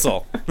hit a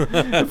missile.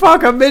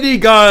 Fuck, a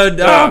minigun.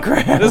 Oh,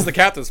 crap. This is the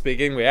captain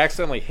speaking. We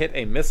accidentally hit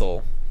a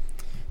missile.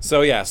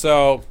 So, yeah,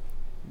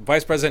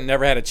 Vice President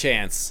never had a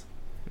chance.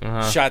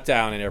 Shot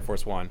down in Air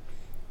Force One.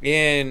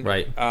 In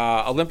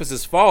Olympus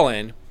Has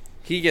Fallen,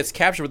 he gets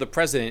captured with the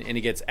president and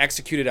he gets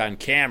executed on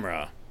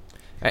camera.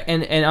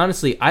 And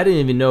honestly, I didn't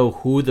even know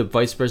who the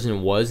vice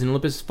president was in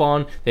Olympus Has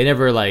Fallen. They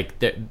never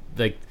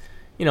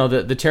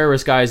the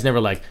terrorist guys never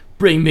like,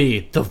 bring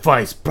me the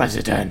vice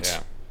president.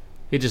 Yeah.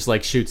 He just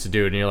like shoots the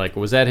dude, and you're like,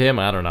 was that him?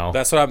 I don't know.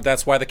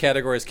 That's why the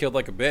category is killed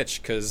like a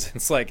bitch, because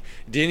it's like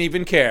didn't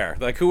even care.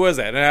 Like, who was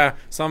that?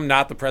 Some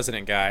not the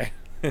president guy.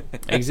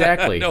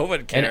 Exactly. No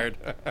one cared.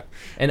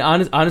 And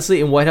honestly,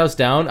 in White House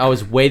Down, I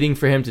was waiting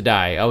for him to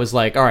die. I was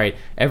like, all right,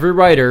 every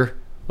writer,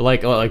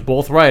 like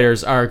both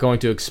writers, are going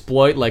to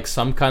exploit like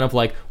some kind of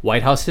like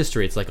White House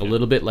history. It's like a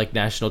little bit like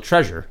National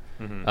Treasure.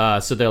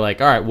 So they're like,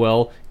 all right,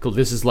 well,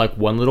 this is like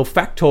one little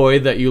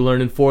factoid that you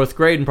learned in 4th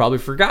grade and probably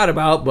forgot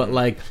about, but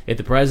like if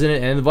the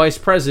president and the vice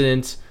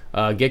president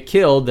get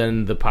killed,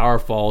 then the power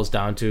falls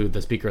down to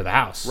the Speaker of the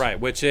House. Right,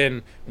 which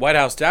in White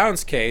House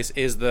Down's case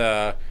is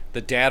the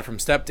dad from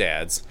Step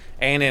Dads,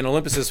 and in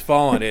Olympus Has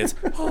Fallen it's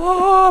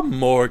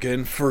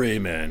Morgan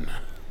Freeman.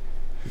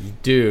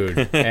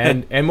 Dude,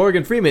 and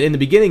Morgan Freeman in the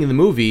beginning of the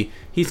movie,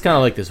 he's kind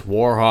of like this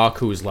war hawk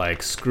who's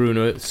like,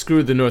 screw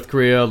the North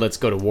Korea, let's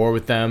go to war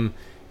with them.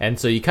 And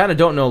so you kind of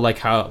don't know like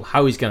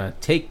how he's gonna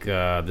take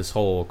this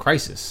whole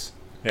crisis.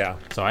 Yeah.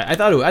 So I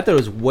thought it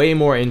was way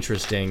more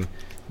interesting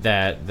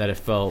that it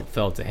fell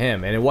to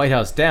him. And in White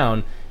House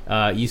Down,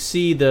 you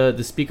see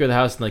the Speaker of the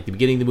House in like the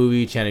beginning of the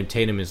movie. Channing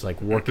Tatum is like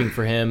working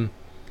for him,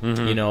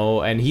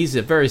 and he's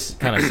a very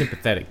kind of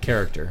sympathetic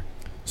character.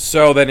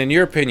 So then, in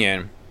your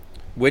opinion,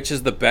 which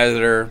is the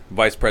better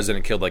Vice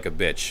President Killed Like a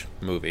Bitch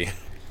movie?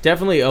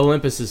 Definitely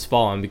Olympus Has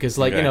Fallen, because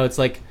like it's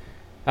like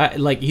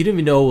you didn't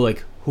even know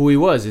like who he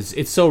was.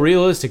 It's so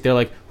realistic. They're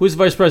like, who's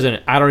the vice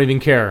president? I don't even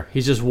care.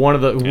 He's just one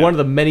of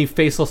the many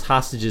faceless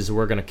hostages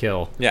we're gonna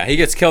kill. Yeah, he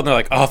gets killed and they're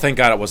like, oh, thank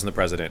God it wasn't the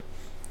president.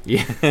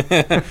 Yeah.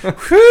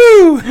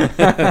 Whew.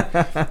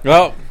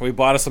 Well, we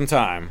bought us some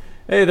time.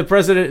 Hey, the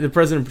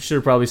president should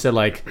have probably said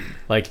like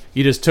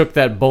you just took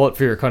that bullet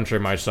for your country,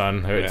 my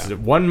son. It's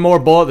one more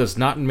bullet that's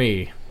not in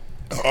me.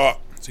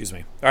 Excuse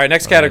me. All right,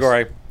 next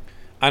category.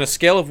 On a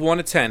scale of 1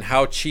 to 10,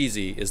 how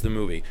cheesy is the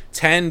movie?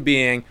 10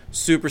 being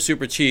super,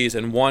 super cheese,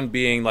 and 1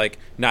 being, like,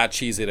 not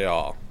cheesy at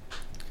all.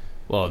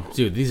 Well,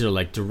 dude, these are,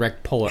 like,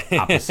 direct polar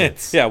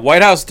opposites. Yeah,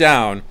 White House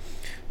Down,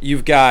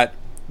 you've got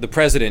the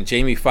president,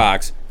 Jamie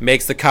Foxx,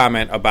 makes the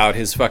comment about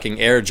his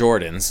fucking Air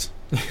Jordans.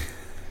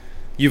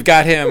 You've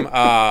got him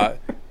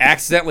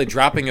accidentally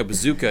dropping a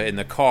bazooka in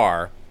the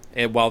car,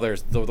 and while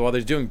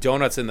they're doing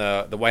donuts in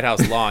the White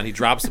House lawn, he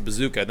drops the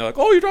bazooka, and they're like,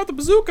 oh, you dropped the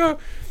bazooka!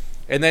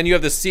 And then you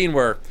have this scene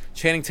where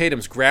Channing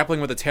Tatum's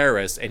grappling with a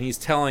terrorist, and he's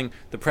telling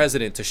the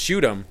president to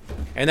shoot him.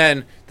 And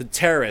then the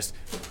terrorist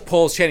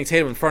pulls Channing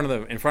Tatum in front of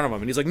him,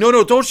 and he's like,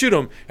 "No, don't shoot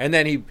him!" And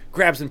then he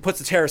grabs and puts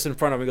the terrorist in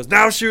front of him. And goes,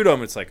 "Now shoot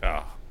him!" It's like,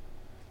 oh.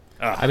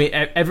 I mean,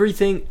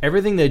 everything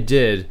they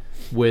did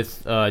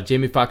with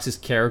Jamie Foxx's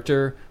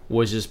character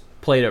was just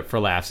played up for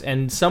laughs.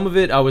 And some of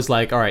it, I was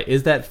like, "All right,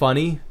 is that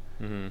funny?"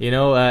 Mm-hmm. You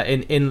know,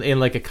 in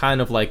like a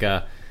kind of like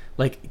a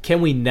can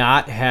we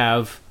not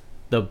have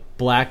the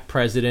black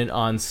president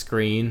on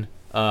screen,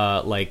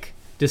 like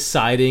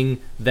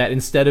deciding that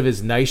instead of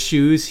his nice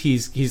shoes,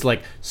 he's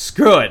like,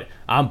 screw it,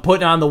 I'm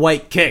putting on the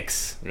white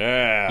kicks.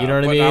 Yeah, you know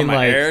what I putting mean? On my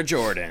like Air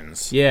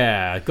Jordans.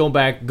 Yeah,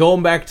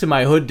 going back to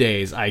my hood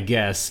days, I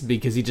guess,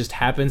 because he just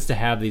happens to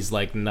have these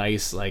like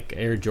nice like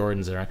Air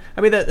Jordans around.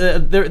 I mean,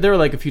 there were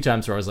like a few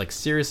times where I was like,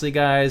 seriously,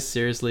 guys,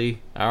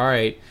 seriously, all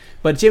right.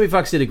 But Jamie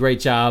Foxx did a great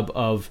job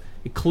of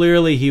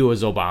clearly he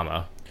was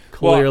Obama.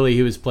 Clearly,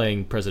 he was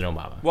playing President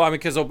Obama. Well, I mean,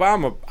 because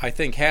Obama, I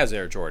think, has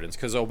Air Jordans.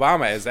 Because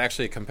Obama is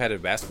actually a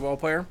competitive basketball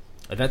player.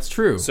 That's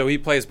true. So he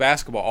plays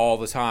basketball all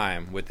the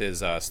time with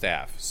his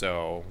staff.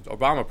 So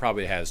Obama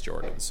probably has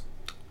Jordans.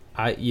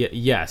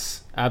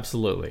 Yes,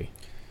 absolutely.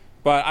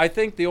 But I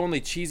think the only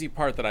cheesy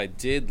part that I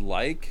did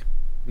like,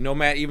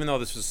 even though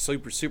this was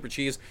super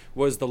cheese,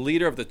 was the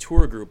leader of the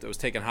tour group that was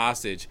taken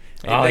hostage.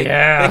 And they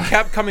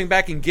kept coming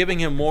back and giving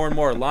him more and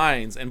more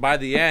lines. And by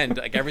the end,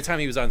 like every time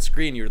he was on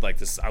screen, you were like,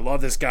 "I love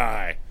this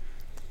guy."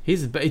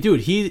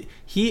 Dude. He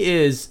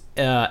is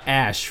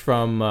Ash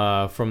from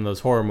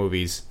those horror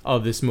movies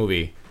of this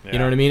movie. Yeah. You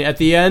know what I mean? At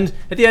the end,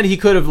 he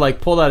could have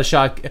like pulled out a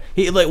shot.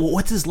 He like,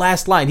 what's his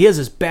last line? He has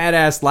this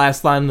badass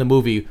last line in the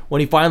movie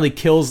when he finally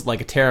kills like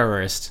a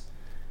terrorist.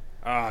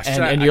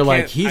 And you're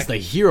like, he's the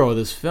hero of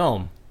this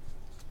film.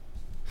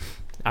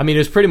 I mean, it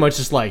was pretty much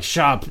just like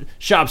shop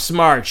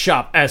smart,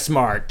 shop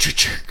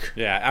smart.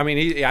 Yeah, I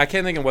mean, I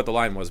can't think of what the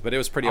line was, but it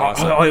was pretty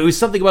awesome. It was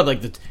something about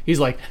like he's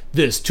like,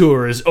 this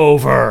tour is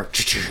over.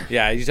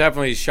 Yeah, he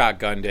definitely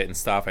shotgunned it and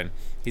stuff, and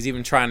he's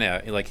even trying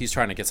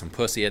to get some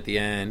pussy at the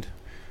end.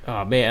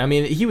 Oh man, I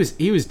mean, he was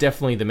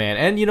definitely the man,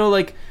 and you know,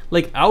 like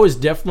I was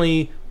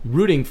definitely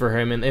rooting for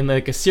him in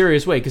like a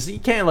serious way, because you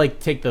can't like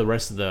take the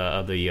rest of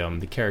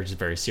the characters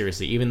very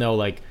seriously, even though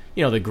like,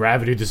 you know, the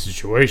gravity of the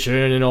situation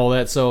and all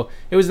that. So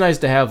it was nice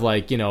to have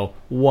like, you know,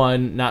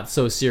 one not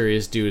so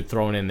serious dude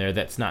thrown in there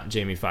that's not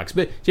Jamie Foxx.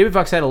 But Jamie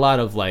Foxx had a lot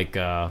of like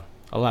a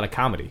lot of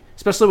comedy,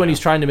 especially when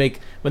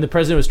when the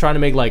president was trying to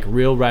make like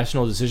real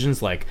rational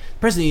decisions, like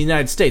President of the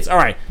United States. All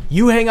right,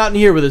 you hang out in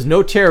here where there's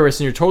no terrorists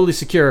and you're totally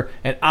secure,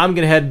 and I'm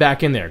gonna head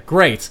back in there.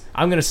 Great,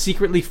 I'm gonna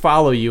secretly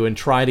follow you and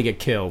try to get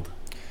killed.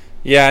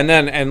 Yeah,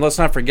 and let's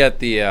not forget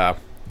the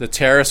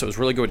terrorist that was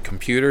really good with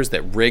computers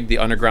that rigged the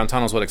underground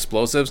tunnels with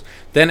explosives,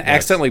 then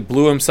accidentally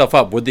blew himself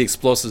up with the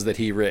explosives that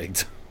he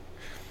rigged.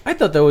 I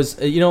thought that was,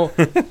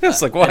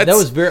 it's like, what? That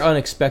was very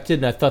unexpected,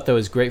 and I thought that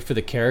was great for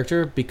the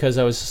character, because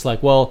I was just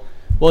like, well,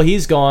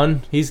 he's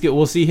gone.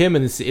 We'll see him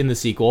in the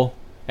sequel,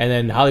 and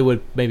then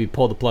Hollywood maybe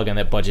pull the plug on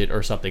that budget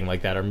or something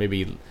like that, or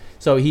maybe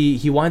so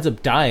he winds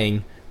up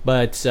dying,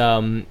 but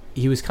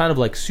he was kind of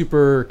like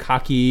super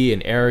cocky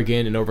and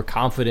arrogant and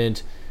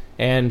overconfident.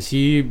 And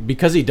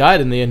because he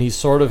died in the end, he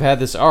sort of had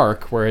this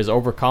arc where his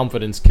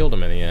overconfidence killed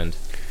him in the end.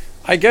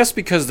 I guess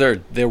because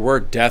there were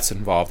deaths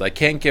involved. I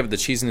can't give the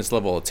cheesiness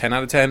level a 10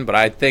 out of 10, but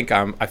I think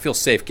I feel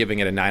safe giving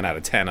it a 9 out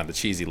of 10 on the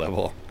cheesy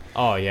level.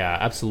 Oh yeah,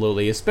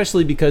 absolutely.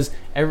 Especially because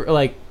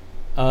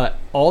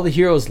all the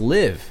heroes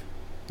live,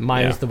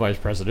 minus the vice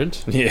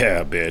president.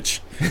 Yeah, bitch.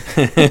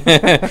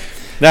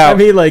 Now, I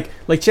mean, like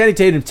Channing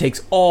Tatum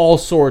takes all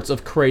sorts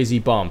of crazy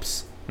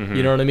bumps. Mm-hmm.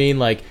 You know what I mean?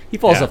 Like, he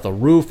falls off the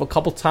roof a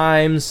couple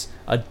times,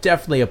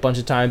 definitely a bunch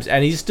of times,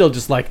 and he's still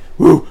just like,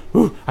 woo,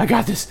 I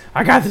got this,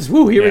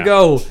 woo, here we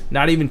go.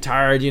 Not even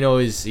tired, you know,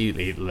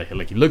 he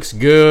looks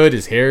good,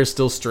 his hair is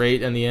still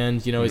straight in the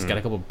end, you know, he's got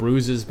a couple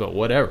bruises, but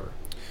whatever.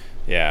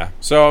 Yeah,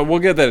 so we'll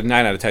give that a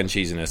 9 out of 10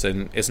 cheesiness,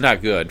 and it's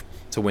not good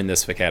to win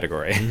this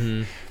category.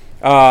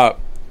 Mm-hmm.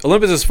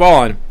 Olympus Has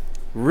Fallen,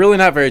 really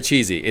not very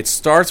cheesy. It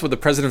starts with the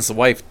president's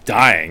wife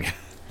dying.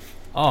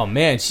 Oh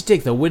man, she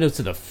takes the window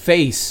to the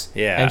face.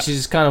 Yeah. And she's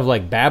just kind of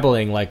like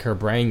babbling like her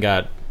brain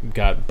got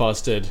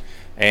busted.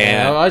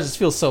 And I just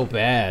feel so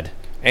bad.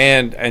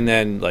 And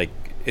then like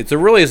there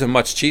really isn't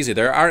much cheesy.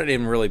 There aren't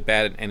even really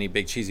any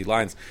big cheesy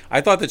lines.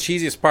 I thought the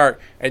cheesiest part,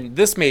 and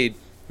this made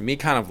me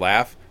kind of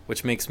laugh,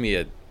 which makes me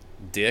a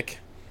dick.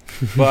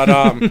 But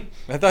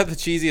I thought the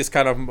cheesiest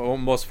kind of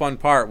most fun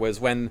part was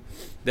when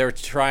they're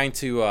trying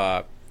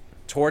to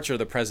torture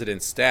the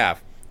president's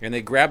staff. And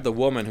they grab the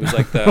woman who's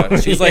like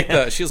she's like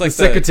the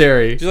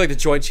secretary. She's like the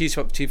joint chief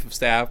of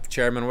staff,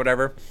 chairman,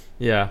 whatever.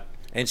 Yeah.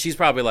 And she's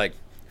probably like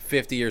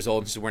 50 years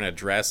old and she's wearing a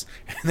dress,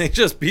 and they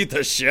just beat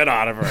the shit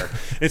out of her.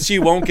 And she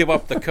won't give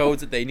up the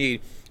codes that they need.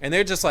 And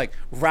they're just like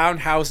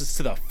roundhouses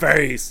to the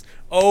face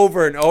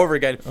over and over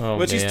again. Oh,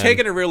 but she's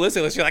taking it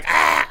realistically. She's like,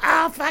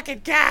 oh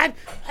fucking God.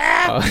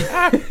 But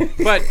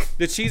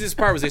the cheesiest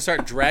part was they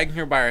start dragging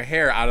her by her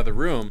hair out of the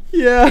room.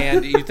 Yeah.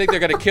 And you think they're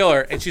going to kill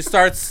her, and she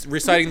starts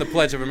reciting the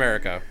Pledge of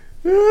America.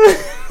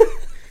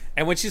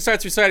 And when she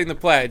starts reciting the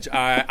pledge,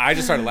 I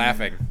just started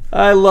laughing.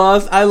 I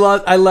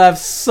laughed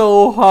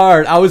so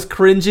hard. I was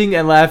cringing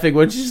and laughing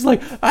when she's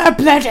like, I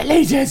pledge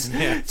allegiance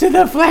to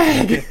the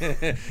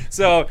flag.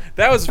 So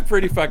that was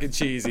pretty fucking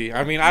cheesy.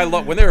 I mean, I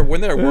love when they were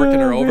working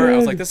her over. I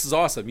was like, this is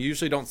awesome. You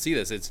usually don't see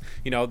this. It's,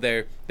 you know,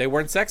 they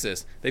weren't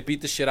sexist. They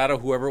beat the shit out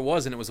of whoever it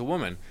was, and it was a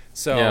woman.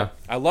 So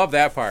I love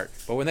that part.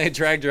 But when they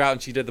dragged her out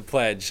and she did the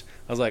pledge,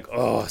 I was like,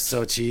 oh,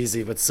 so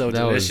cheesy, but so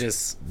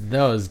delicious.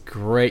 That was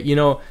great. You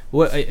know,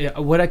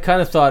 what I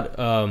kind of thought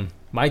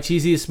my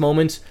cheesiest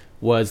moment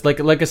was like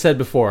I said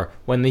before,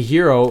 when the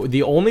hero,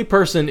 the only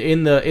person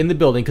in the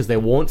building, because they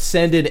won't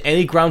send in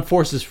any ground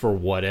forces for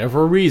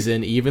whatever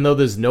reason, even though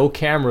there's no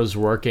cameras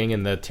working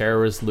and the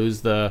terrorists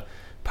lose the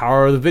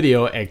power of the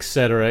video,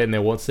 etc., and they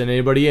won't send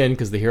anybody in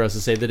because the hero has to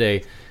save the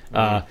day.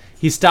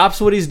 He stops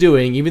what he's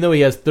doing, even though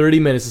he has 30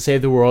 minutes to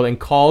save the world, and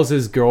calls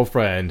his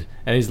girlfriend,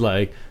 and he's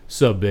like,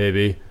 "Sup,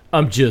 baby?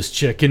 I'm just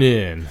checking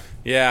in."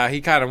 Yeah, he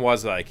kind of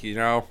was like,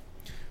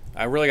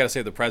 I really got to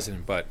save the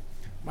president, but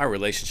my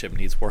relationship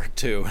needs work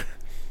too.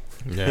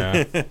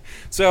 Yeah.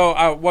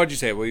 So, what did you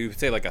say? Will you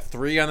say like a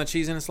 3 on the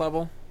cheesiness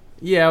level?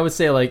 Yeah, I would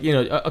say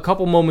a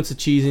couple moments of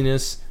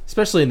cheesiness,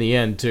 especially in the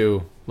end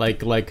too.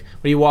 Like when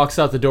he walks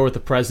out the door with the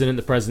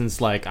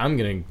president's like, "I'm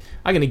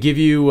gonna give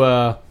you.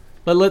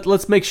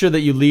 Let's make sure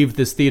that you leave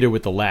this theater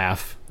with the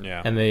laugh."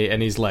 Yeah.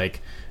 And he's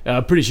like,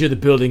 "Pretty sure the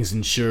building's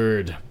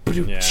insured."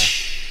 Yeah.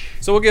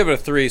 So we'll give it a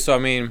 3. So I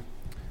mean,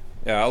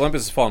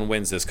 Olympus Has Fallen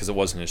wins this because it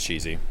wasn't as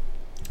cheesy.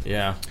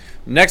 Yeah.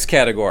 Next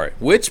category: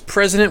 which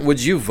president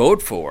would you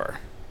vote for?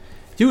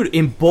 Dude,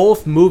 in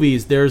both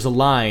movies, there's a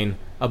line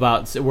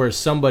about where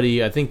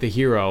somebody, I think the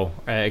hero,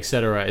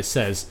 etc., it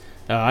says,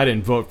 "I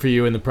didn't vote for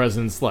you," and the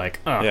president's like,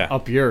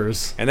 "Up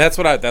yours." And that's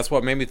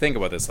what made me think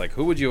about this. Like,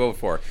 who would you vote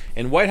for?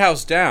 In White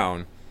House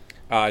Down,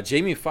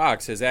 Jamie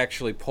Foxx has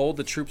actually pulled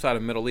the troops out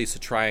of the Middle East to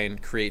try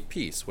and create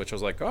peace, which I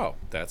was like, oh,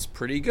 that's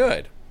pretty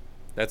good.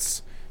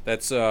 That's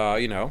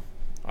I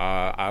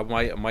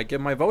might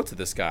give my vote to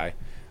this guy.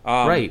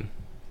 Right.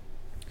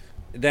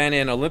 Then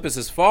in Olympus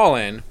Has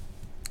Fallen,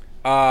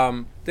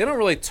 they don't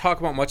really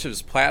talk about much of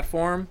his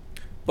platform,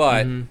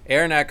 but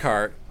Aaron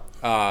Eckhart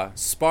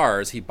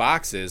spars, he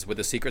boxes with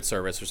the Secret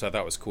Service, which I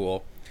thought was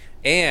cool.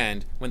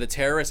 And when the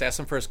terrorists ask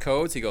him for his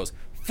codes, he goes,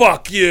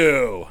 "Fuck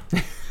you."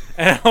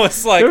 And I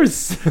was like,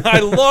 I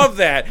love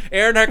that.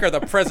 Aaron Eckhart,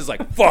 the president's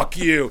like, "Fuck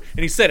you."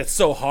 And he said it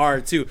so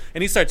hard, too.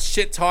 And he starts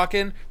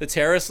shit-talking the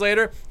terrorists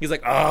later. He's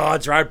like, "Oh,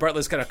 Gerard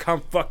Butler's going to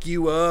come fuck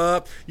you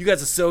up. You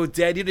guys are so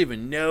dead. You don't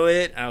even know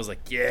it." And I was like,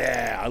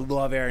 yeah, I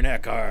love Aaron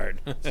Eckhart.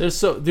 There's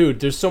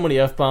so many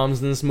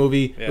F-bombs in this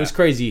movie. Yeah. It was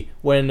crazy.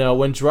 When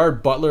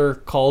Gerard Butler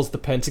calls the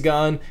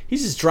Pentagon,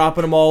 he's just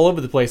dropping them all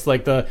over the place.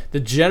 Like, the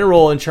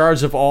general in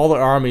charge of all the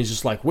army is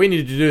just like, "We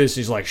need to do this."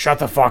 He's like, "Shut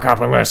the fuck up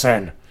and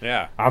listen.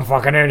 Yeah. I'm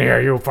fucking in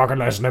here. You fucking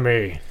listen to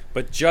me."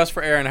 But just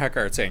for Aaron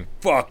Eckhart saying,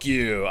 "Fuck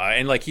you."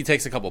 And, like, he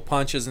takes a couple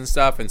punches and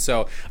stuff. And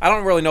so I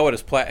don't really know what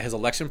his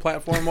election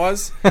platform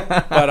was.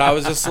 But I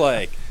was just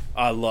like,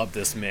 I love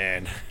this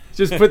man.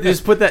 Just put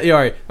that. Yeah,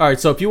 all right.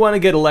 So if you want to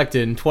get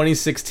elected in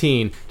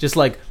 2016, just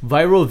like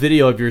viral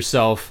video of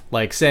yourself,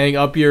 like saying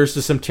 "up yours"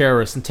 to some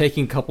terrorists and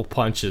taking a couple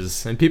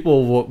punches, and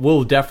people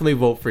will definitely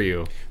vote for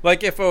you.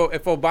 Like if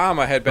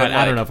Obama had been, but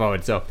I don't know if I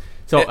would.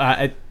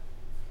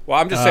 Well,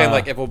 I'm just saying,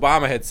 like, if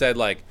Obama had said,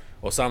 like,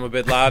 "Osama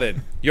bin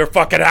Laden, you're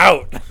fucking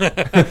out,"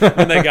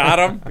 when they got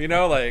him,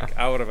 like,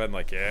 I would have been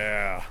like,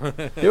 yeah.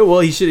 Yeah,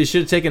 well, he should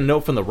have taken a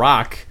note from The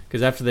Rock,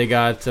 because after they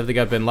got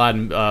bin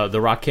Laden,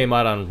 The Rock came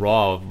out on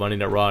Monday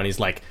Night Raw, and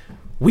he's like,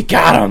 "We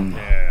got him."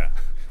 Yeah.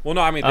 Well,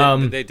 no, I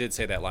mean, they did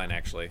say that line,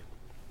 actually.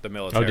 The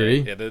military. Oh, did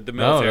he? Yeah, the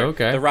military. Oh,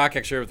 okay. The Rock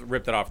actually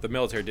ripped it off. The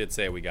military did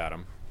say, "We got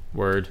him."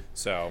 Word.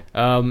 So.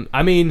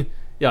 I mean,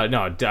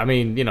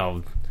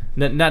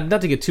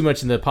 not to get too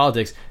much into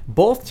politics,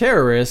 both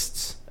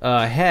terrorists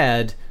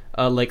had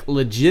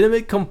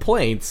legitimate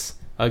complaints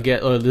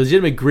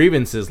legitimate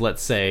grievances,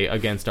 let's say,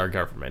 against our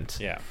government.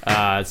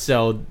 Yeah.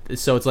 So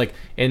it's like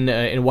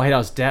in White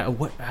House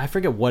Down, I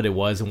forget what it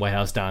was in White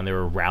House Down they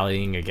were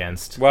rallying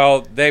against.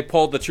 Well, they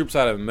pulled the troops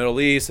out of the Middle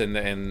East,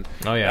 and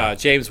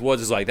James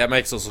Woods is like, "That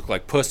makes us look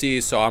like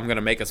pussies, so I'm going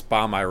to make us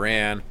bomb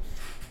Iran."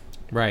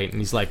 Right,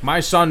 and he's like, my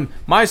son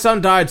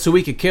died so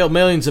we could kill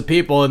millions of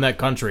people in that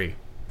country.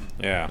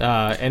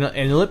 Yeah.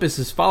 And Olympus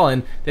Has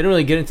Fallen. They don't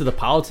really get into the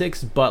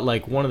politics, but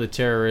like one of the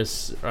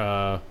terrorists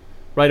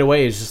right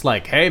away is just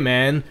like, "Hey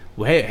man,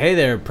 hey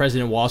there,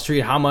 President Wall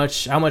Street. How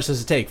much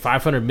does it take?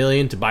 $500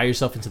 million to buy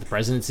yourself into the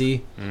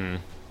presidency?"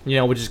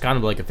 Which is kind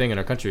of like a thing in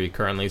our country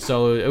currently.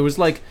 So it was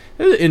like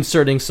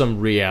inserting some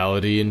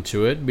reality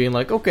into it, being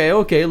like,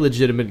 okay,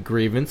 legitimate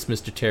grievance,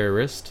 Mr.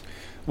 Terrorist.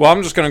 Well,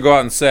 I'm just gonna go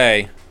out and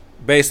say,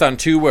 based on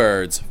 2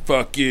 words,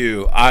 "Fuck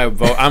you."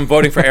 I'm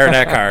voting for Aaron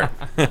Eckhart.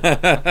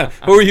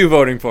 Who are you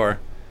voting for?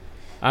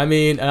 I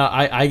mean,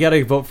 I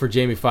gotta vote for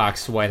Jamie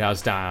Foxx, White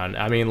House Down.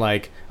 I mean,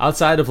 like,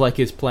 outside of like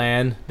his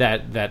plan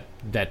that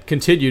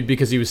continued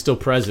because he was still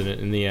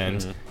president in the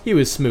end, he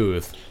was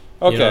smooth.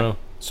 Okay,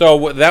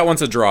 so that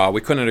one's a draw.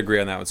 We couldn't agree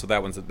on that one, so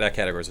that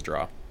category's a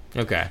draw.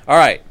 Okay. All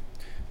right.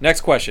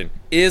 Next question: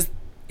 Is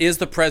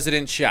the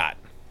president shot?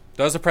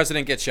 Does the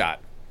president get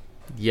shot?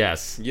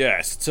 Yes.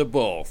 Yes to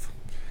both.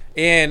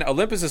 In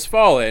Olympus Has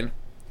Fallen,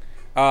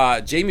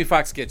 Jamie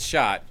Foxx gets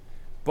shot,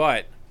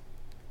 but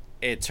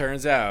it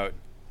turns out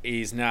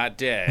he's not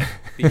dead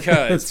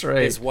because That's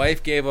right. His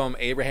wife gave him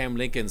Abraham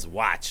Lincoln's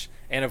watch,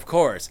 And of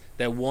course,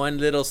 that one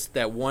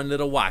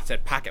little watch,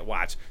 that pocket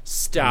watch,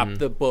 stopped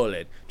the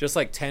bullet. Just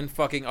like 10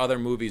 fucking other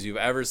movies you've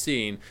ever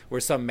seen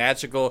where some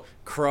magical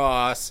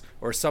cross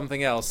or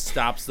something else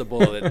stops the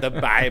bullet, the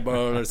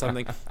Bible or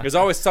something. There's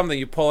always something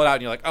you pull it out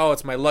and you're like, oh,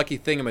 it's my lucky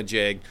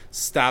thingamajig,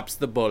 stops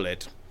the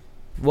bullet.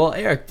 Well,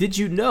 Eric, did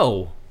you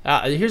know?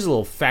 Here's a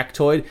little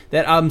factoid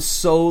that I'm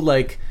so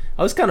like.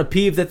 I was kind of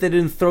peeved that they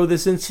didn't throw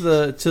this into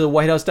the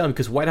White House Down,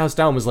 because White House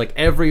Down was like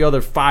every other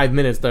 5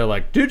 minutes they're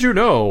like, did you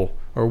know,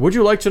 or would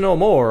you like to know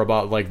more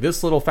about like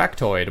this little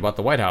factoid about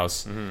the White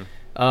House?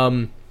 Our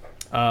most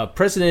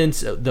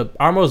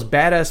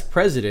badass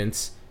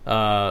president,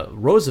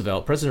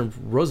 President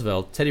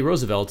Roosevelt, Teddy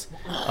Roosevelt,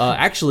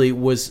 actually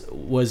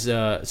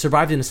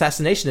survived an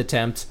assassination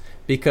attempt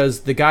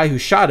because the guy who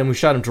shot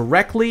him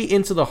directly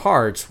into the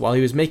heart while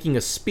he was making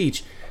a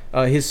speech.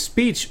 His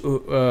speech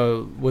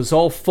was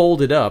all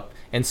folded up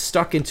and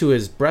stuck into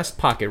his breast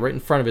pocket right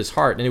in front of his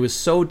heart, and it was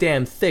so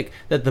damn thick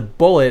that the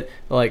bullet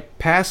like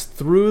passed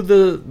through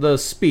the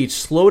speech,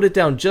 slowed it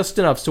down just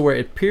enough so where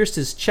it pierced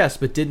his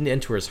chest but didn't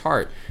enter his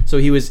heart. So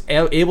he was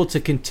able to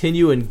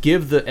continue and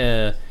give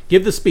the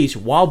speech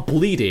while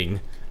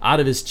bleeding out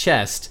of his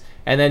chest,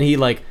 and then he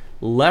like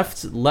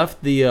left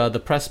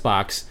the press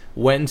box,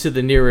 went into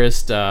the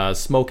nearest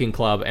smoking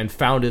club, and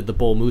founded the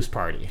Bull Moose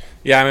Party.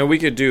 Yeah, I mean, we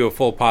could do a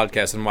full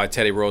podcast on why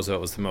Teddy Roosevelt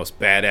was the most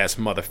badass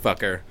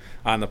motherfucker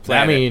on the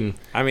planet.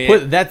 I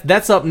mean,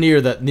 that's up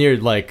near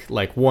like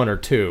 1 or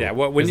 2. Yeah,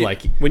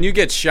 when you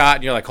get shot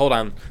and you're like, hold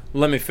on,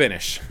 let me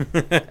finish.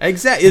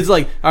 Exactly. It's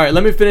like, all right,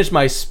 let me finish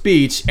my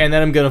speech, and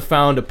then I'm gonna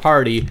found a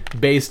party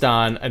based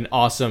on an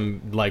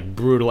awesome, like,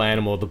 brutal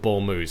animal, the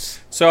bull moose.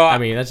 So I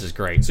mean, that's just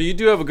great. So you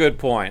do have a good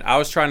point. I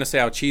was trying to say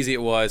how cheesy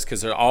it was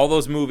because all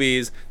those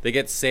movies, they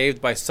get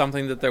saved by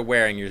something that they're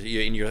wearing.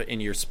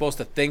 You're supposed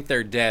to think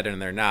they're dead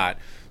and they're not.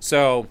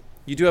 So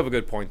you do have a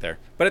good point there.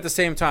 But at the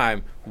same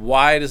time,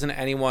 why doesn't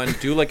anyone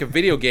do like a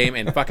video game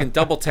and fucking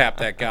double tap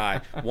that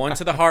guy? One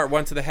to the heart,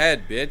 one to the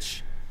head,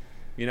 bitch.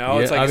 You know,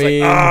 yeah, it's like,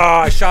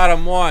 I shot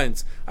him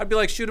once. I'd be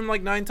like, shoot him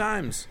like 9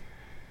 times.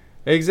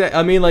 Exactly.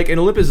 I mean, like, in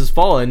Olympus Has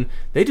Fallen,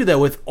 they do that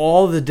with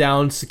all the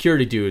downed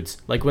security dudes.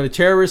 Like, when the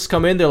terrorists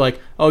come in, they're like,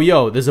 oh,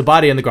 yo, there's a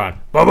body on the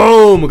ground.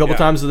 Boom! A couple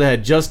times to the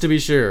head, just to be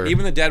sure.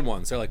 Even the dead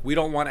ones. They're like, we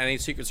don't want any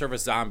Secret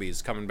Service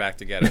zombies coming back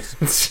to get us.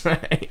 That's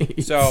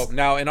right. So,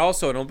 now, and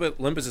also, in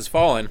Olympus Has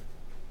Fallen,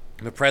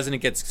 the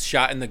president gets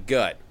shot in the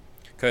gut.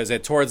 Because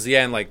towards the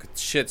end, like,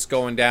 shit's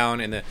going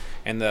down,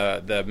 and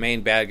the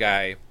main bad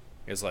guy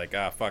is like,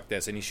 fuck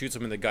this. And he shoots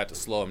him in the gut to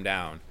slow him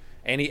down.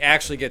 And he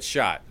actually gets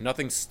shot.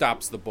 Nothing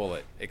stops the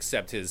bullet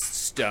except his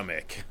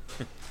stomach.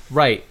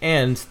 Right,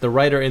 and the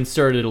writer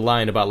inserted a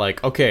line about,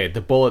 like, okay,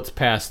 the bullets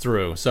pass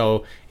through.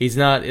 So he's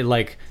not,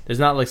 like, there's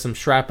not, like, some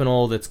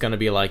shrapnel that's going to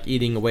be, like,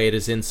 eating away at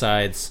his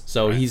insides.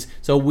 So right.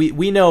 So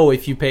we know,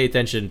 if you pay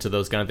attention to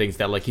those kind of things,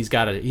 that, like, he's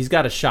got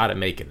a shot at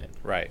making it.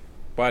 Right.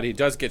 But he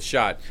does get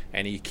shot,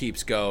 and he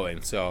keeps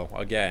going. So,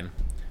 again,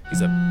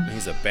 he's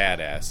a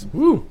badass.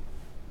 Woo!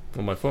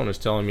 Well, my phone is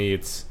telling me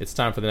it's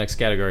time for the next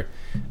category.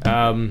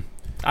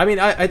 I mean,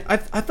 I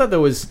thought that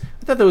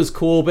was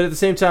cool, but at the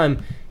same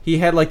time, he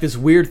had like this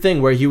weird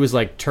thing where he was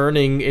like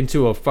turning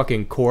into a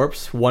fucking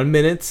corpse 1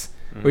 minute.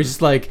 Where he's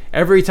just like,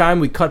 every time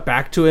we cut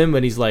back to him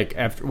when he's like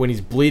when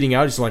he's bleeding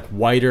out, he's like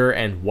whiter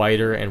and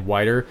whiter and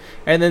whiter,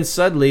 and then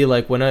suddenly,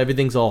 like when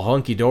everything's all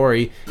hunky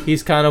dory,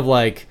 he's kind of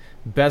like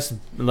best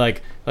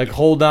like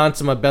hold on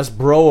to my best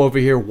bro over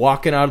here,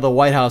 walking out of the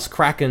White House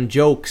cracking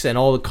jokes, and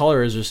all the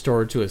color is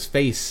restored to his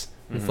face.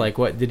 It's like,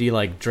 what did he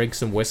like drink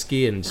some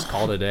whiskey and just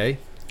call it a day?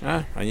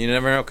 And you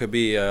never know, it could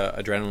be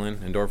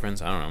adrenaline,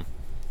 endorphins, I don't know.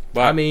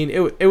 But I mean,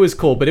 it was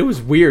cool, but it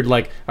was weird.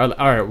 Like, all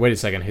right, wait a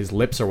second, his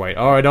lips are white.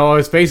 Oh no,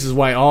 his face is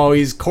white. Oh,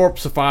 he's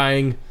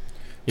corpsifying.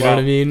 You know what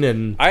I mean?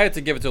 And I had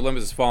to give it to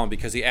Olympus Has Fallen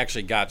because he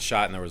actually got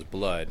shot and there was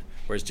blood.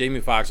 Whereas Jamie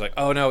Foxx, like,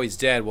 oh no, he's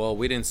dead. Well,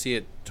 we didn't see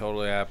it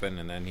totally happen,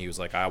 and then he was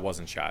like, I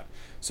wasn't shot.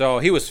 So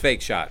he was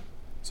fake shot.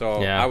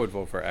 So yeah. I would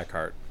vote for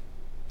Eckhart.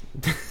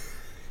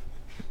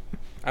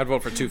 I'd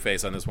vote for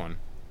Two-Face on this one.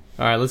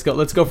 All right, let's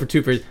go for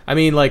Two-Face. I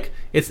mean, like,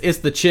 it's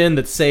the chin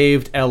that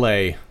saved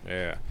L.A.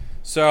 Yeah.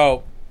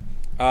 So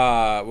we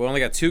only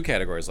got 2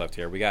 categories left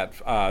here. We got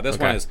this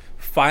one is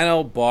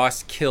final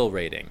boss kill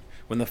rating.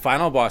 When the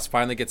final boss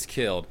finally gets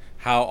killed,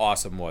 how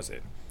awesome was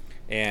it?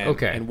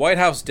 And in White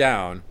House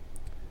Down,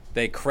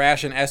 they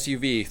crash an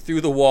SUV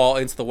through the wall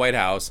into the White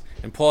House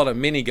and pull out a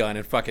minigun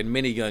and fucking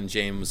minigun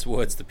James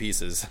Woods to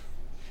pieces.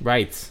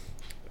 Right.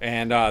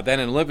 And then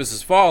in Olympus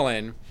Has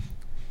Fallen,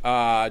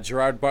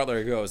 Gerard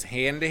Butler goes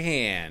hand to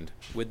hand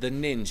with the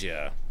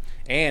ninja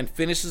and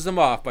finishes him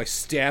off by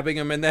stabbing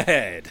him in the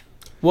head.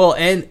 Well,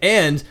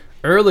 and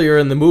earlier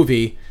in the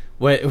movie,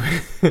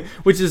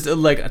 which is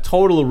like a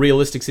total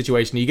realistic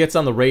situation, he gets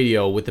on the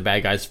radio with the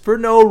bad guys for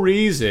no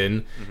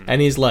reason,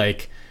 and he's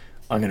like,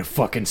 I'm gonna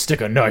fucking stick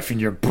a knife in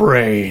your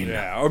brain.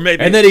 Yeah, or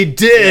maybe, and then he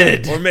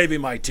did. Yeah, or maybe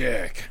my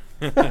dick.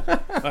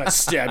 I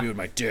stab you with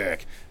my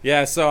dick.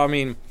 Yeah, so I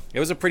mean, it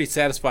was a pretty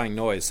satisfying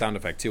sound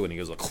effect too, when he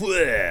goes like,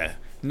 "Quah!"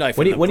 Knife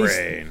when in he, the when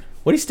brain.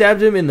 When he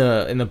stabbed him in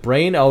the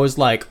brain, I was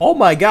like, "Oh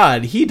my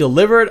God, he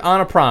delivered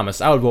on a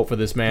promise." I would vote for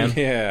this man.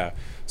 Yeah.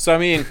 So I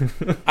mean,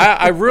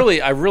 I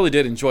really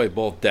did enjoy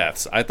both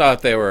deaths. I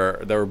thought they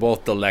were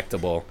both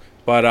delectable.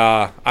 But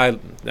I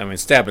mean,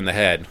 stab in the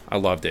head. I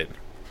loved it.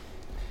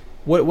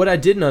 What I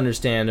didn't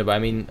understand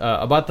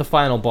about the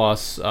final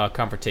boss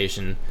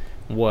confrontation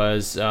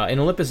was in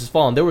Olympus Has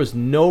Fallen. There was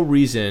no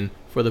reason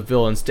for the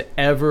villains to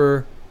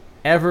ever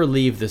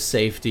leave the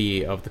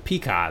safety of the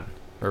Pequod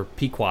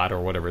or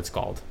whatever it's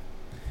called.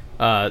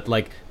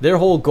 Like their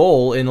whole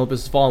goal in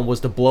Olympus Has Fallen was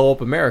to blow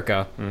up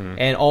America,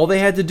 and all they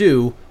had to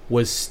do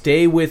was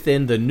stay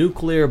within the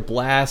nuclear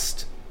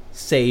blast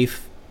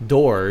safe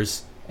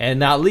doors and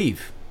not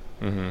leave.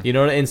 You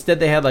know, instead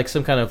they had like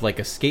some kind of like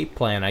escape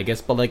plan, I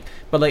guess. But like,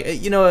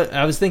 you know,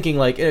 I was thinking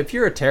like, if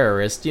you're a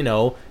terrorist, you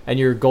know, and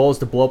your goal is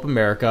to blow up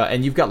America,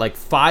 and you've got like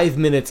 5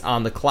 minutes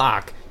on the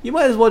clock, you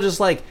might as well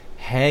just like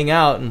hang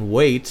out and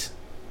wait,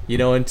 you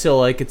know, until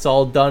like it's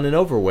all done and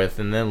over with,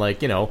 and then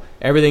like, you know,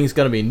 everything's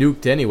gonna be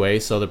nuked anyway,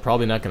 so they're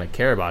probably not gonna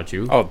care about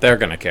you. Oh, they're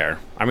gonna care.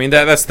 I mean,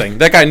 that's the thing.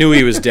 That guy knew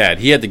he was dead.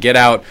 He had to get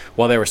out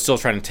while they were still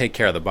trying to take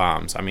care of the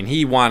bombs. I mean,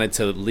 he wanted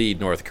to lead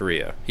North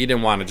Korea. He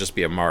didn't want to just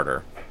be a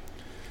martyr.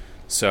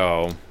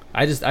 So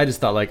I just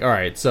thought like, all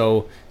right,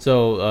 so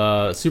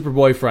super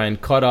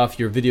boyfriend cut off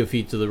your video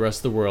feed to the rest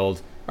of the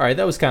world. All right,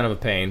 that was kind of a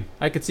pain.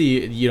 I could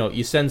see, you know,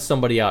 you send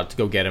somebody out to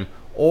go get him,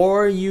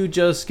 or you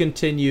just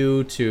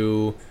continue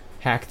to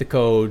hack the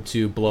code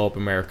to blow up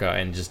America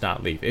and just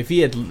not leave. If he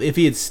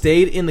had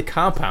stayed in the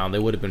compound, they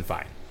would have been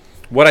fine.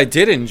 What I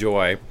did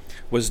enjoy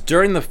was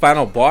during the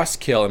final boss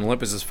kill in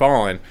Olympus Has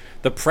Fallen,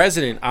 the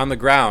president on the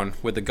ground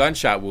with the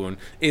gunshot wound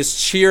is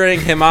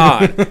cheering him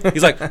on.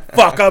 He's like,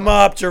 "Fuck him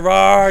up,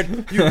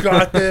 Gerard. You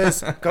got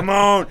this. Come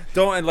on.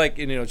 Don't." And like,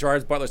 you know,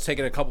 Gerard's butler's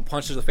taking a couple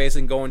punches to the face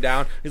and going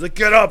down. He's like,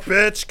 "Get up,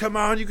 bitch. Come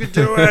on. You can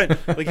do it."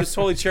 Like, he's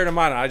totally cheering him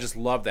on. And I just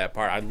love that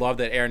part. I love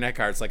that Aaron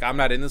Eckhart's like, "I'm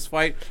not in this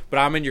fight, but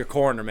I'm in your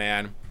corner,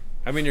 man.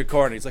 I'm in your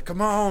corner." He's like,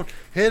 "Come on.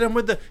 Hit him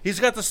with the... He's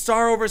got the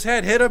star over his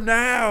head. Hit him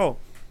now."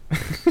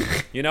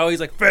 You know, he's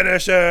like,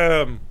 "Finish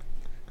him."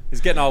 He's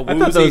getting all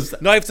woozy.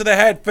 Knife to the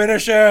head.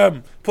 Finish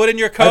him. Put in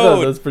your code. I thought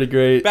that was pretty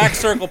great. Back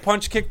circle,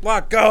 punch, kick,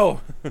 block, go.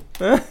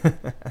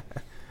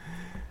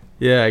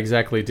 Yeah,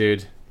 exactly,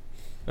 dude.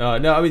 No,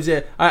 I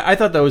mean, I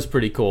thought that was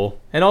pretty cool.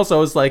 And also,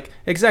 I was like,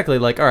 exactly,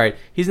 like, all right,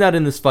 he's not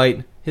in this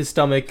fight. His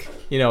stomach,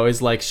 you know,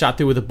 is like shot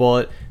through with a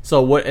bullet.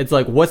 So what? It's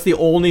like, what's the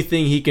only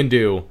thing he can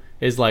do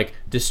is like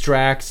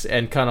distracts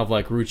and kind of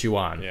like root you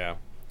on. Yeah.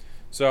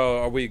 So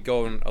are we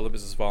going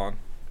Olympus Has Fallen?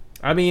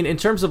 I mean, in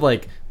terms of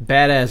like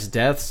badass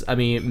deaths, I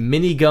mean,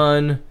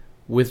 minigun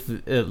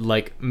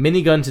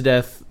to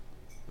death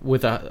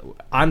with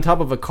on top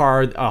of a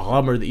car, a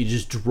Hummer that you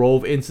just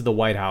drove into the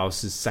White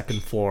House's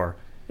second floor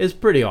is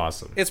pretty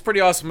awesome. It's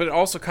pretty awesome, but it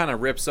also kind of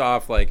rips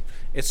off like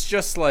it's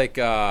just like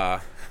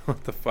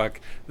what the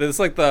fuck? It's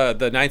like the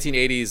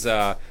 1980s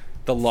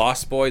the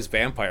Lost Boys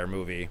vampire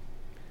movie.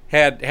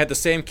 Had the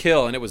same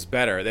kill and it was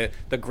better.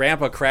 The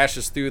grandpa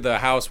crashes through the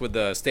house with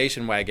the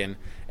station wagon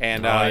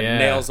and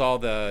nails all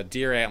the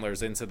deer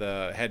antlers into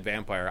the head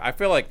vampire. I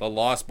feel like the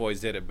Lost Boys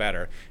did it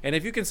better. And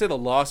if you can say the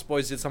Lost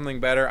Boys did something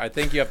better, I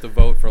think you have to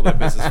vote for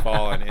Olympus Has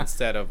Fallen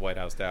instead of White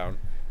House Down.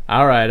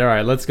 All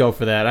right, let's go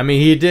for that. I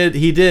mean, he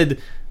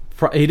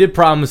did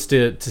promise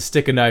to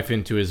stick a knife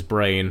into his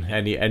brain,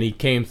 and he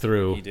came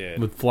through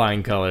with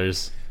flying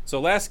colors. So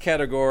last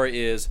category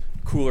is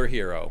cooler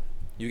hero.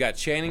 You got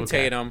Channing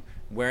Tatum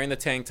wearing the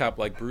tank top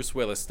like Bruce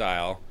Willis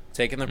style,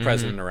 taking the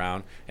president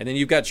around. And then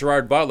you've got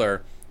Gerard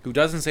Butler, who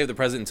doesn't save the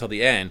president until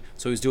the end,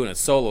 so he's doing it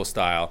solo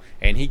style.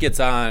 And he gets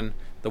on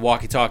the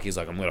walkie-talkie. He's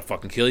like, "I'm going to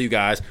fucking kill you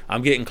guys.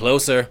 I'm getting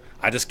closer.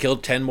 I just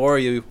killed 10 more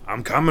of you.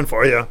 I'm coming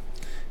for you."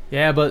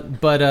 Yeah,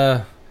 but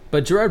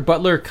Gerard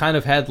Butler kind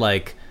of had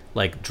like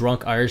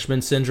drunk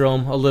Irishman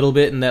syndrome a little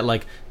bit, in that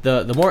like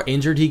the more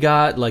injured he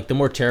got, like the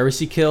more terrorists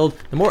he killed,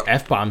 the more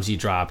F-bombs he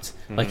dropped.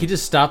 Like he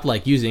just stopped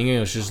like using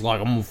English, just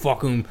like, "I'm gonna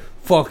fucking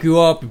fuck you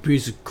up, you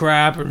piece of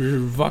crap,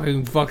 and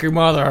fucking fuck your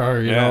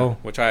mother," you know?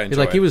 Which I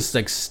enjoy. He was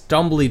like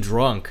stumbly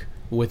drunk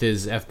with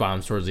his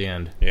F-bombs towards the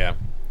end. Yeah.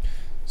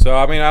 So,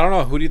 I mean, I don't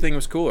know. Who do you think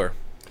was cooler?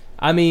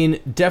 I mean,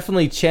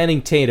 definitely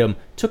Channing Tatum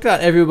took out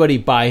everybody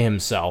by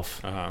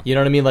himself. You know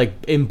what I mean? Like,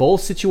 in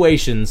both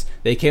situations,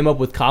 they came up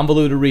with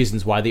convoluted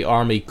reasons why the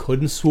army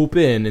couldn't swoop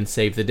in and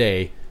save the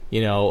day.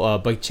 You know,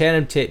 but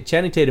Channing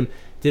Tatum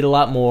did a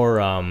lot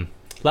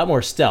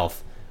more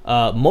stealth.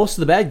 Most of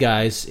the bad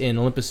guys in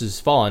Olympus Has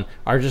Fallen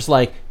are just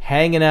like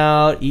hanging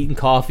out, eating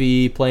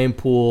coffee, playing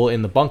pool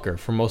in the bunker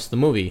for most of the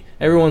movie.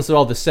 Every once in a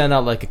while, they send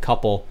out like a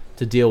couple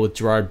to deal with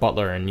Gerard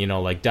Butler and, you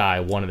know, like die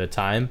one at a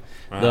time.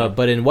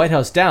 But in White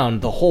House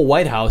Down, the whole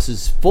White House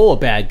is full of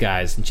bad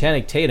guys, and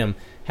Channing Tatum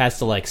has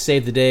to like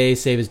save the day,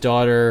 save his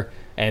daughter,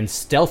 and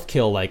stealth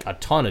kill like a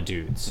ton of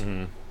dudes.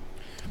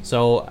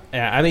 So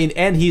I mean,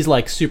 and he's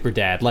like super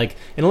dad. Like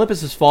in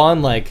Olympus Has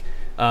Fallen, like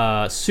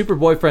super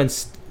boyfriend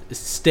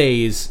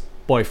stays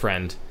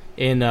boyfriend.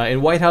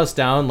 In White House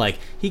Down, like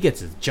he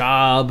gets his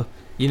job.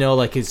 You know,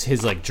 like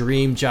his like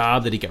dream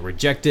job that he got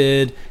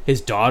rejected. His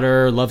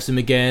daughter loves him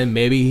again.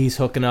 Maybe he's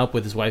hooking up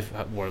with his wife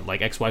or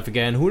like ex-wife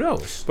again. Who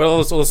knows? But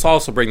let's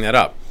also bring that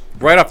up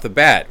right off the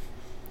bat.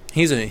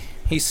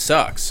 He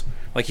sucks.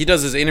 Like, he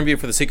does his interview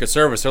for the Secret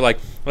Service. They're like,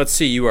 let's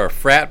see, you are a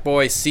frat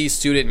boy, C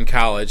student in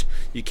college.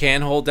 You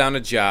can't hold down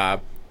a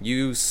job.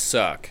 You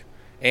suck.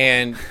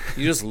 And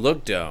you just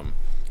look dumb.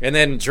 And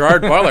then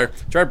Gerard Butler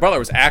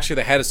was actually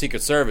the head of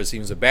Secret Service. He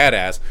was a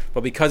badass.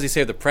 But because he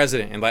saved the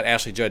president and let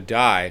Ashley Judd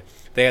die,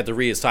 they had to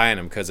reassign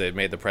him because it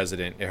made it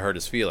hurt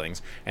his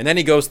feelings. And then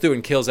he goes through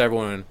and kills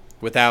everyone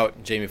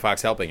without Jamie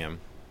Foxx helping him.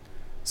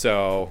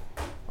 So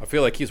I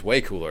feel like he's way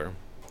cooler.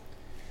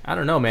 I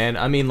don't know, man.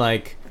 I mean,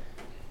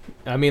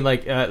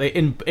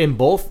 in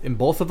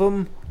both of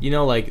them, you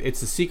know, like,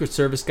 it's the Secret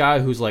Service guy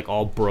who's like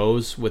all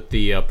bros with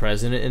the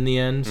president in the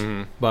end.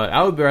 Mm-hmm. But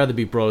I would rather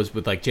be bros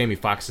with like Jamie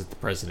Foxx as the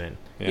president.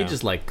 Yeah. He's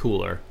just like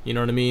cooler. You know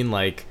what I mean?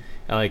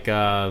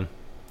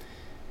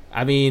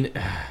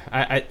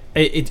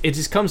 It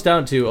just comes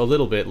down to a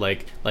little bit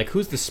like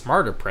who's the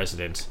smarter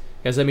president?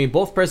 Because I mean,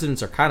 both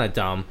presidents are kind of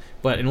dumb,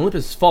 but in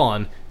Olympus Has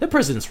Fallen, the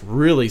president's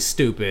really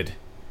stupid.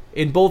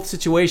 In both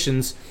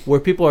situations where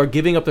people are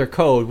giving up their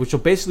code, which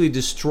will basically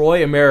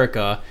destroy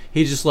America,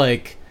 he's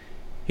like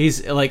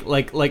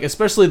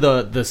especially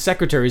the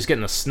secretary's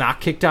getting the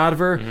snot kicked out of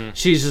her. Mm-hmm.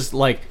 She's just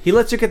like, he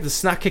lets her get the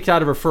snot kicked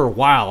out of her for a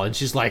while, and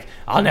she's like,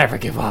 I'll never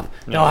give up.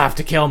 They'll have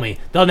to kill me.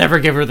 They'll never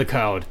give her the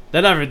code.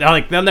 They'll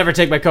never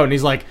take my code. And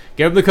he's like,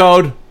 give him the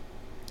code.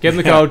 Give him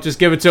the code. Just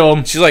give it to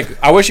him. She's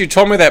like, I wish you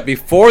told me that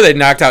before they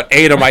knocked out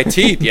 8 of my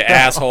teeth, you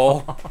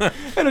asshole.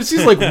 And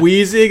she's like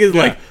wheezing and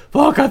like,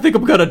 fuck, I think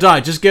I'm going to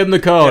die. Just give him the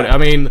code. Yeah. I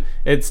mean,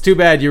 it's too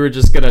bad you were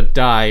just going to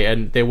die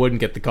and they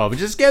wouldn't get the code. But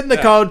just give him the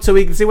code so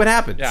we can see what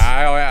happens. Yeah,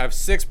 I have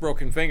 6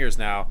 broken fingers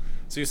now.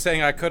 So you're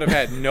saying I could have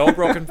had no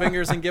broken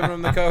fingers and given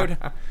him the code?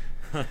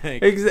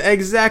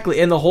 Exactly.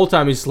 And the whole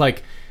time he's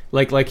like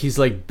he's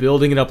like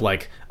building it up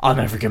like, I'll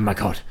never give him my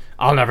code.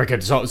 I'll never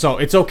get so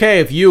it's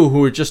okay if you, who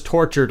were just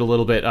tortured a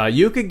little bit,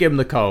 you could give them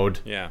the code.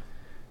 Yeah.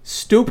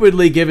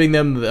 Stupidly giving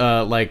them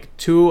like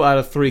 2 out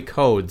of 3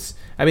 codes.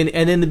 I mean,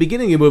 and in the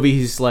beginning of the movie,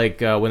 he's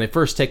like, when they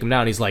first take him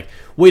down, he's like,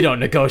 we don't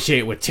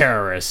negotiate with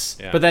terrorists.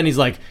 Yeah. But then he's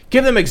like,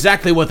 give them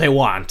exactly what they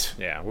want.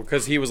 Yeah,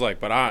 because he was like,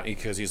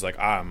 because he's like,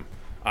 I'm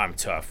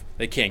tough.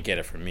 They can't get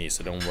it from me,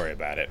 so don't worry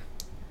about it.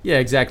 Yeah,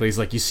 exactly. He's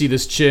like, you see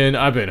this chin?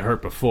 I've been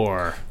hurt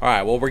before. All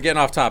right, well, we're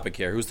getting off topic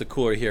here. Who's the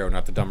cooler hero,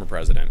 not the dumber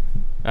president?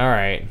 All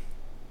right.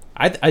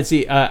 I'd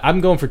see. I'm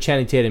going for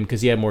Channing Tatum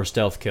because he had more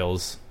stealth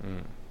kills.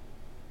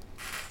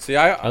 See,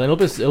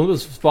 Olympus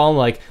was falling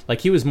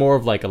like he was more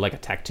of like a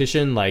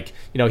tactician. Like,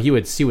 you know, he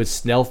would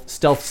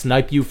stealth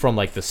snipe you from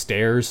like the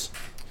stairs,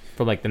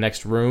 from like the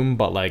next room.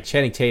 But like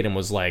Channing Tatum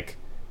was like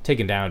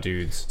taking down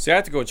dudes. See, I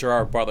have to go with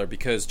Gerard Butler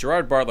because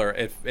Gerard Butler,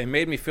 it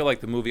made me feel like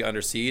the movie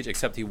Under Siege,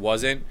 except he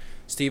wasn't.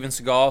 Steven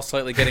Seagal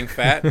slightly getting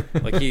fat,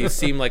 like he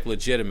seemed like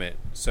legitimate.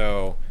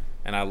 So,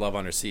 and I love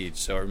Under Siege,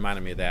 so it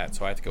reminded me of that.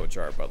 So I have to go with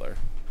Gerard Butler.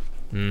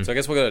 So I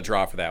guess we'll get a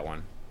draw for that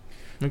one.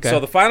 Okay. So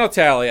the final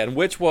tally, and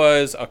which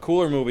was a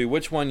cooler movie,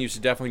 which one you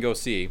should definitely go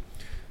see.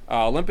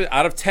 Olympus,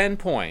 out of 10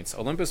 points,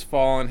 Olympus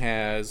Fallen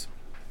has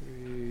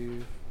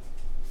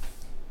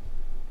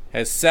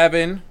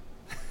 7.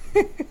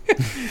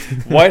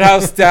 White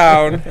House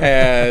Down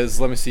has,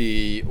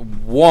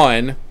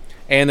 1,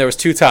 and there was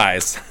 2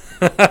 ties.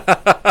 Look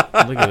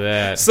at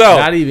that. So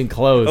not even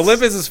close.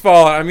 Olympus Has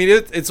Fallen. I mean,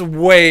 it's a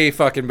way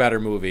fucking better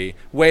movie.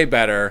 Way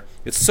better.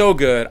 It's so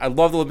good. I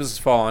love Olympus Has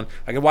Fallen.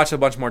 I can watch it a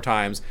bunch more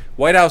times.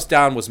 White House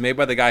Down was made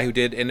by the guy who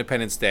did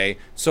Independence Day,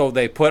 so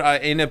they put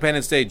an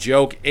Independence Day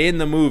joke in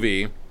the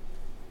movie.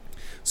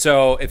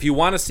 So if you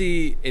want to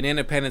see an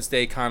Independence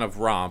Day kind of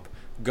romp,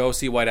 go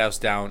see White House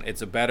Down.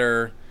 It's a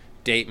better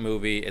date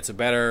movie. It's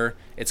going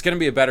to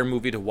be a better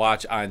movie to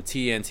watch on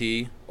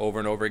TNT over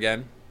and over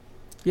again.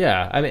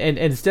 Yeah, I mean, and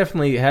it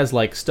definitely has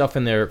like stuff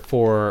in there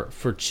for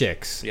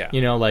chicks. Yeah,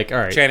 you know, like, all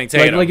right, Channing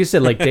Tatum, like you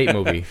said, like date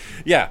movie.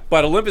 Yeah,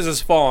 but Olympus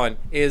Has Fallen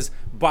is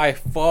by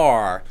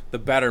far the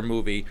better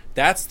movie.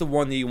 That's the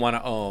one that you want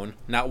to own,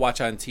 not watch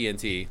on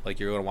TNT. Like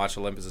you're going to watch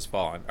Olympus Has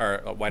Fallen or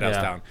White House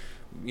Down.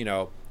 You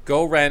know,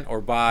 go rent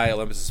or buy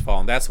Olympus Has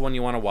Fallen. That's the one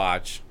you want to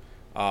watch.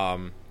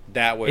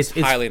 That was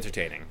highly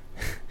entertaining.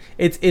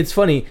 It's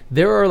funny.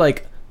 There are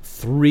like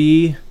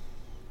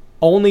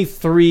only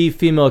 4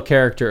 female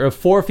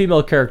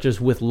characters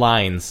with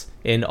lines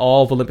in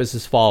all of Olympus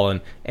Has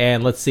Fallen.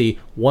 And let's see,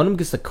 one of them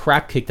gets the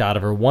crap kicked out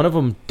of her. One of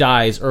them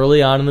dies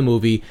early on in the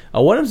movie.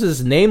 One of them is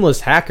this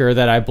nameless hacker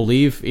that I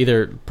believe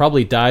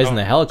probably dies in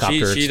the helicopter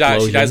explosion.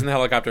 She dies in the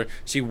helicopter.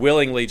 She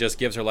willingly just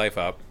gives her life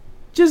up.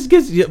 Just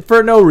gives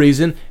for no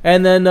reason.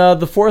 And then the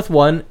 4th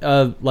one,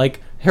 like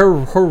her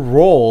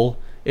role,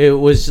 it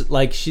was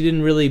like she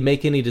didn't really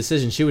make any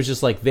decisions. She was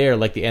just like there,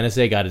 like the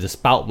NSA guy, to just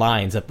spout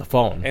lines at the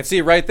phone. And see,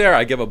 right there,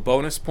 I give a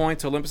bonus point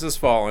to Olympus Has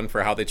Fallen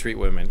for how they treat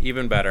women.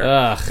 Even better.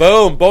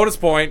 Boom, bonus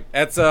point.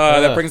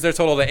 That brings their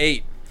total to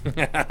 8.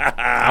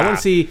 I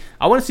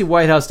want to see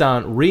White House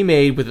Down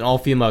remade with an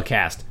all-female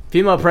cast.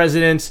 Female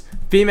president,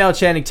 female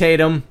Channing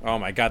Tatum. Oh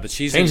my God,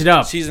 Change it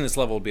up. Cheese in this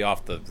level would be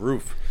off the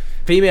roof.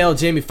 Female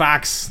Jamie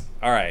Foxx.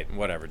 All right,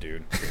 whatever,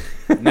 dude.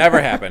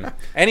 Never happened.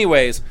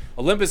 Anyways,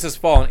 Olympus Has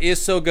Fallen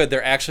is so good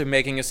they're actually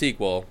making a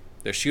sequel.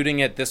 They're shooting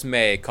it this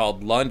May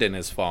called London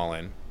Has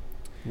Fallen.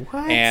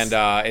 What? And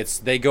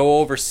they go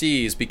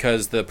overseas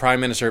because the Prime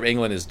Minister of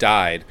England has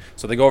died.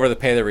 So they go over to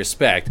pay their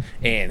respect,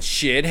 and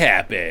shit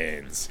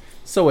happens.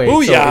 So wait,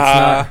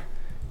 Booyah!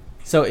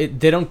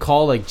 They don't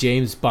call like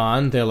James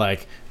Bond. They're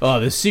like, oh,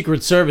 the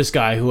Secret Service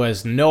guy who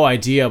has no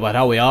idea about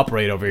how we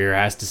operate over here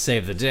has to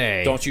save the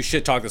day. Don't you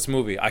shit talk this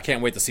movie. I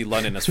can't wait to see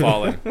London Has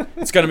Fallen.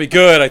 It's going to be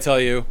good, I tell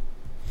you.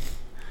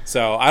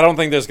 So I don't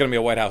think there's going to be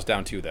a White House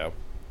Down 2, though.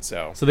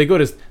 So they go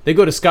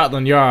to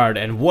Scotland Yard,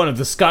 and one of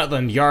the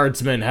Scotland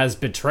Yardsmen has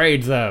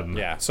betrayed them.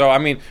 Yeah. So I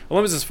mean,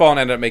 Olympus Has Fallen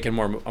ended up making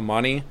more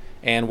money,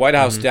 and White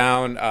House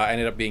Down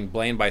ended up being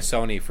blamed by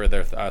Sony for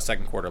their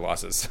second quarter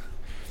losses.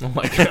 Oh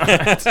my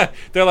God.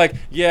 They're like,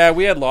 yeah,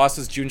 we had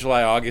losses June,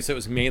 July, August. It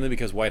was mainly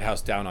because White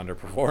House Down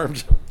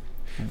underperformed.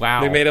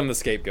 Wow. They made him the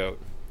scapegoat.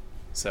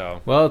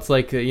 So well, it's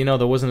like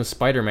there wasn't a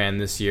Spider-Man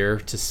this year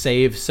to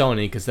save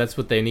Sony because that's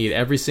what they need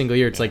every single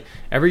year. It's like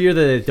every year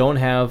that they don't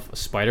have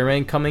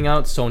Spider-Man coming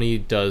out,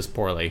 Sony does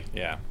poorly.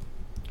 Yeah,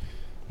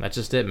 that's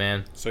just it,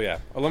 man. So yeah,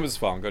 Olympus Has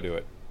Fallen. Go do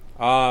it.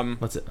 I'm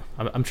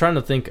trying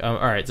to think. All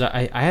right, so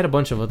I had a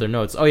bunch of other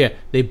notes. Oh yeah,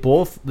 they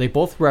both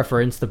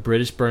referenced the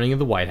British burning of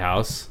the White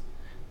House.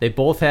 They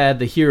both had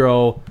the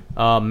hero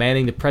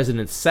manning the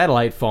president's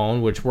satellite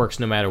phone, which works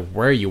no matter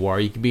where you are.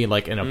 You could be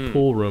like in a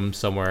pool room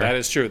somewhere. That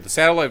is true.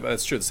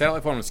 That's true. The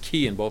satellite phone was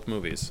key in both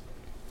movies.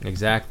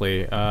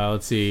 Exactly.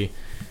 Let's see.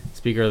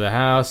 Speaker of the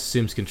House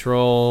assumes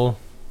control,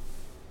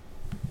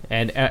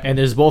 and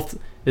there's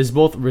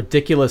both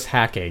ridiculous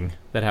hacking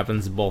that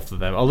happens in both of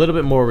them. A little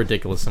bit more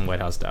ridiculous than White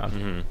House Down.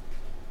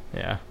 Mm-hmm.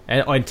 Yeah,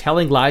 and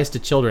telling lies to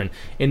children.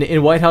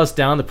 In White House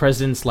Down, the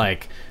president's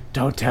like,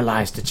 "Don't tell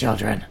lies to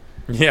children."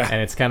 Yeah,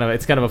 and it's kind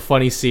of a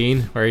funny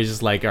scene where he's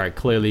just like, all right,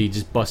 clearly he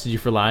just busted you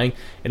for lying.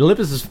 And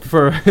Olympus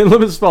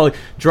Is Falling,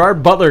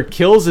 Gerard Butler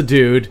kills a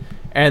dude,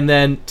 and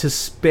then to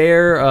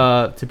spare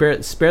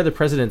the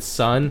president's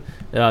son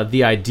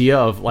the idea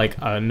of like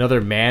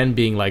another man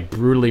being like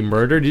brutally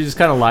murdered, he just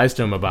kind of lies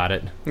to him about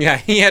it. Yeah,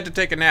 he had to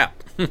take a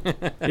nap.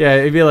 Yeah,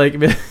 it'd be like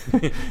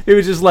it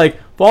was just like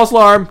false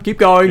alarm, keep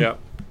going. Yep.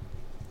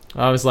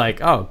 I was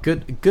like, oh,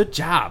 good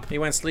job. He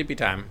went sleepy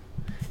time.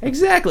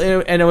 Exactly,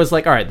 and it was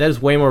like, all right, that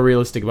is way more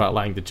realistic about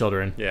lying to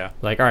children. Yeah.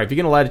 Like, all right, if you're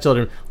gonna lie to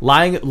children,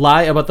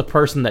 lie about the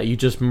person that you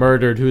just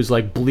murdered, who's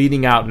like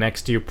bleeding out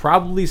next to you,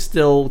 probably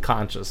still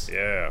conscious.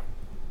 Yeah.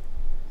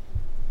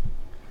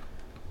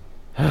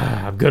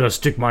 I'm gonna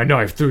stick my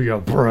knife through your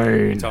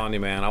brain. I'm telling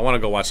you, man, I want to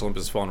go watch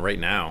Olympus Has Fallen right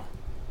now.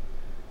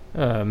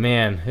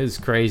 Man, it's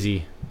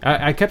crazy.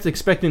 I kept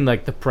expecting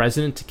like the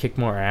president to kick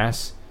more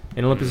ass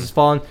in Olympus Has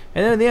Fallen,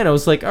 and then in the end, I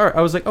was like, all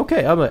right,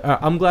 okay,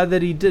 I'm glad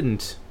that he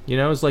didn't.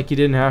 It's like you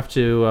didn't have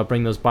to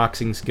bring those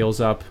boxing skills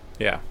up.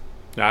 Yeah.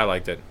 No, I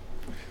liked it.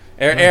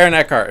 Aaron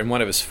Eckhart in one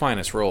of his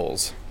finest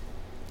roles.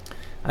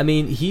 I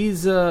mean,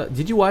 he's...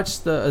 did you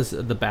watch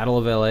the Battle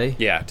of L.A.?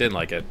 Yeah, didn't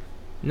like it.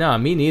 No,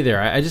 me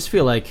neither. I just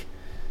feel like,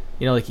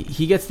 like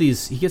he gets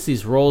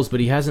these roles,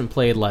 but he hasn't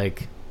played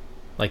like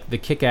the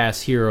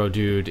kick-ass hero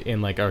dude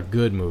in like a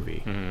good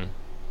movie.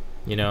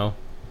 Mm-hmm.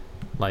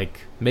 Like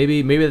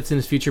maybe that's in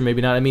his future,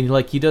 maybe not. I mean,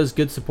 like he does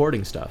good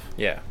supporting stuff.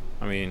 Yeah,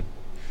 I mean...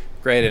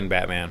 Great in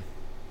Batman.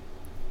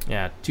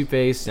 Yeah,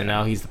 Two-Face, and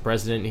now he's the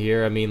president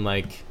here. I mean,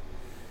 like,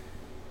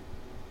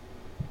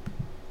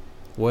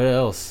 what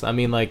else? I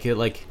mean, like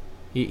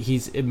maybe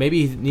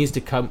he needs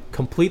to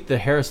complete the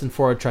Harrison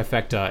Ford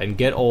trifecta and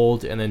get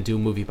old, and then do a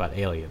movie about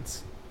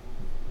aliens.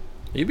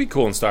 He'd be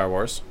cool in Star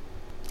Wars.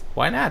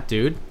 Why not,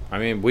 dude? I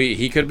mean,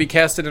 he could be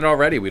cast in it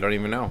already. We don't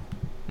even know.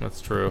 That's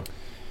true.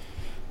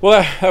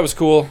 Well, that was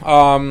cool.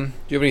 Do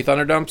you have any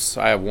Thunder Dumps?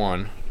 I have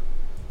one.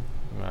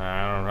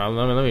 I don't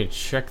know. Let me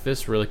check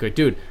this really quick,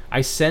 dude.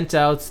 I sent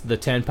out the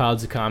 10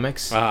 pounds of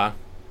comics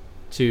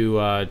to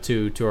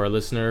our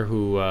listener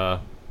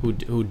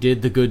who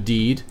did the good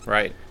deed.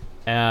 Right.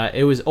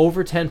 It was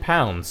over 10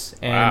 pounds,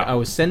 and wow. I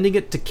was sending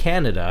it to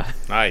Canada.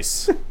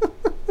 Nice.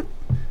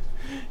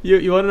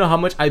 You want to know how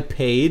much I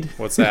paid?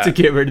 What's that? To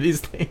get rid of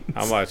these things?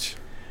 How much?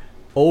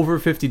 Over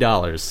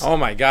 $50. Oh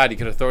my God! You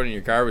could have thrown it in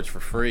your garbage for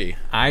free.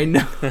 I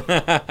know.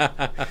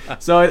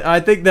 So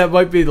I think that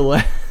might be the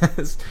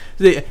last.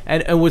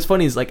 And what's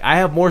funny is like I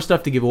have more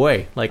stuff to give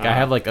away. Like I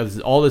have like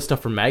all this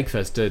stuff from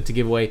MagFest to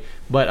give away.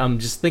 But I'm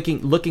just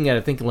looking at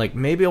it, thinking like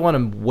maybe I want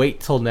to wait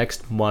till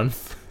next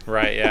month.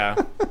 Right. Yeah.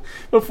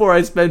 Before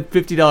I spend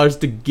 $50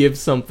 to give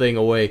something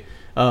away.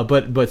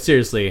 But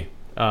seriously,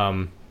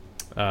 like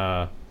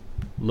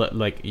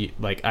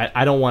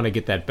I don't want to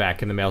get that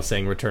back in the mail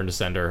saying return to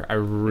sender. I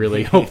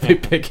really hope they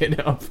pick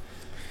it up.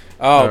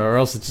 Oh, or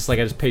else it's just like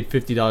I just paid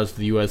 $50 for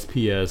the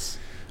USPS.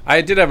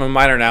 I did have a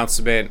minor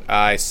announcement.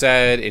 I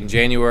said in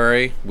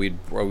January we'd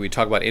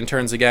talk about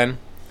interns again.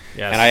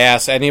 Yes. And I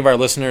asked any of our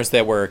listeners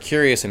that were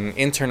curious an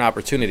intern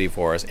opportunity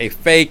for us, a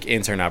fake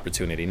intern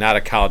opportunity, not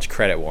a college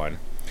credit one,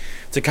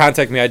 to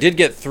contact me. I did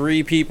get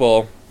 3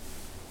 people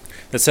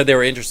that said they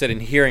were interested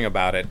in hearing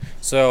about it.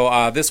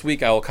 So this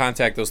week I will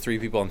contact those 3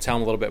 people and tell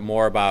them a little bit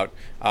more about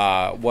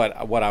what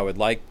I would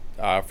like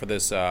for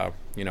this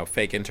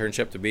fake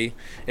internship to be.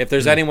 If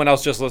there's anyone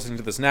else just listening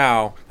to this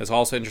now that's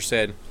also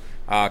interested,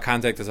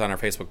 contact us on our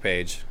Facebook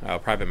page,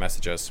 private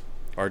message us,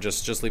 or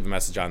just leave a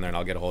message on there and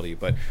I'll get a hold of you.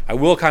 But I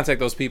will contact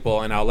those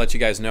people and I'll let you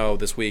guys know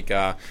this week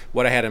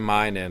what I had in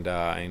mind, and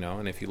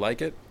and if you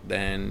like it,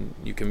 then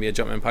you can be a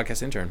Jumpman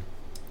Podcast intern.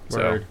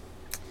 Word.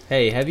 So,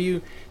 hey,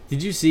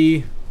 did you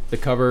see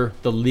the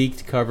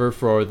leaked cover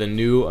for the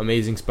new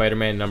Amazing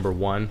Spider-Man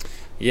 #1?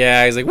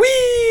 Yeah, he's like,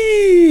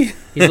 wee!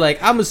 He's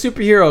like, I'm a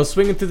superhero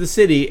swinging through the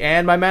city,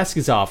 and my mask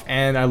is off,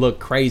 and I look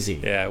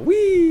crazy. Yeah,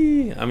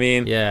 wee! I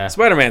mean, yeah.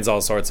 Spider-Man's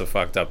all sorts of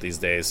fucked up these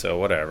days, so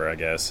whatever, I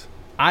guess.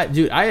 I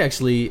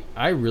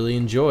really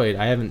enjoyed,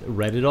 I haven't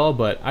read it all,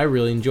 but I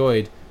really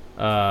enjoyed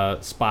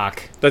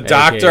Spock. The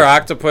Dr.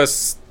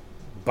 Octopus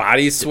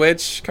body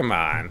switch? Come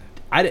on.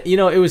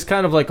 It was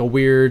kind of like a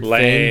weird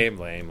thing.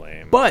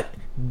 Lame.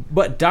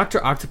 But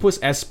Dr. Octopus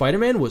as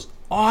Spider-Man was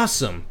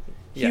awesome.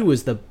 He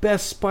was the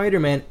best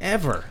Spider-Man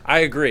ever. I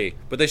agree,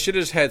 but they should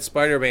have just had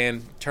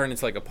Spider-Man turn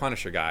into like a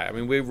Punisher guy. I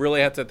mean, we really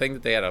have to think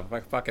that they had a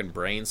fucking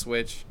brain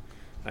switch.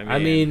 All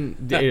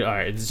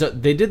right, so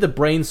they did the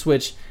brain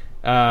switch.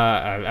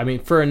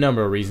 For a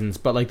number of reasons,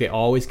 but like they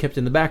always kept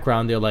in the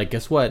background. They're like,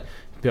 guess what?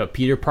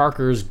 Peter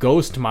Parker's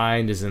ghost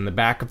mind is in the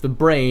back of the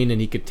brain,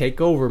 and he could take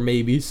over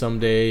maybe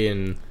someday.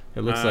 And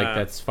it looks like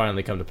that's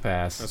finally come to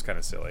pass. That's kind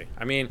of silly.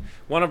 I mean,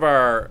 one of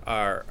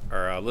our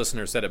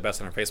listeners said it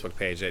best on our Facebook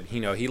page that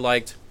he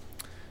liked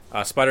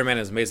Spider-Man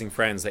and His Amazing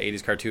Friends, the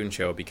 80s cartoon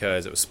show,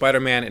 because it was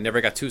Spider-Man, it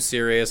never got too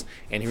serious,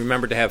 and he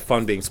remembered to have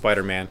fun being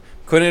Spider-Man.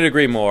 Couldn't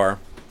agree more.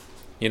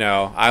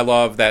 I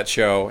love that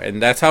show,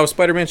 and that's how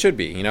Spider-Man should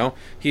be.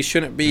 He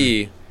shouldn't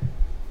be.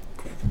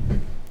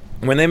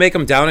 When they make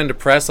him down and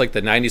depressed like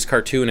the 90s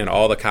cartoon and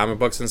all the comic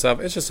books and stuff,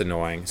 it's just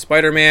annoying.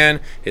 Spider-Man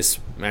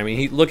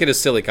look at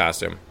his silly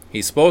costume.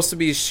 He's supposed to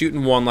be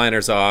shooting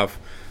one-liners off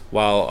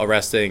while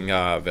arresting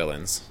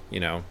villains,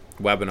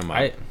 webbing them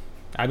up.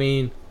 I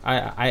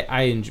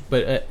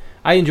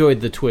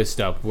enjoyed the twist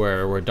up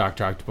where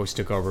Dr. Octopus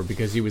took over,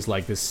 because he was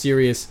like this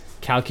serious,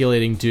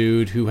 calculating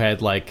dude who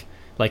had like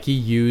he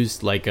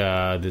used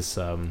this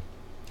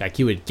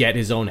he would get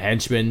his own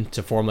henchmen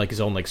to form like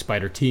his own like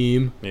spider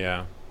team.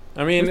 Yeah.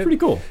 I mean, it's pretty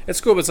cool.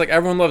 It's cool, but it's like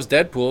everyone loves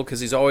Deadpool because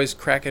he's always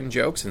cracking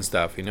jokes and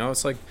stuff.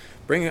 It's like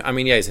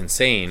he's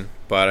insane,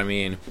 but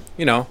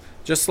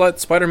just let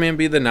Spider-Man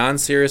be the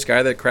non-serious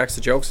guy that cracks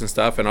the jokes and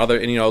stuff, and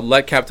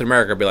let Captain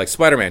America be like,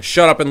 Spider-Man,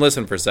 shut up and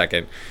listen for a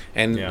second,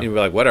 and you'd be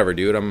like, whatever,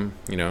 dude, I'm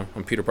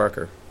Peter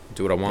Parker,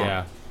 do what I want.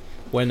 Yeah.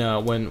 When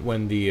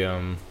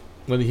the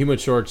Human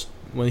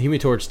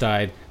Torch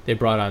died, they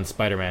brought on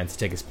Spider-Man to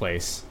take his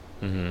place.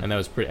 Mm-hmm. And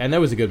that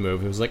was a good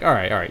move. It was like, all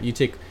right, you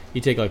take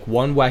like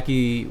one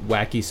wacky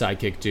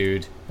sidekick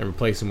dude and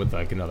replace him with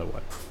like another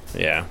one.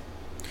 Yeah,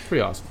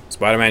 pretty awesome.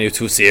 Spider-Man, you're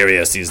too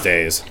serious these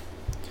days.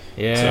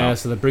 Yeah,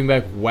 so they bring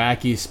back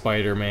wacky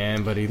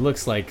Spider-Man, but he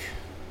looks like,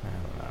 I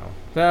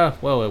don't know.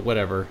 Well,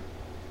 whatever.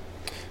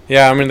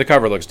 Yeah, I mean the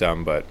cover looks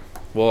dumb, but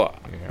we'll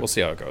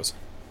see how it goes.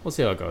 We'll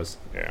see how it goes.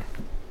 Yeah.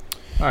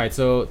 All right,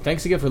 so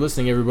thanks again for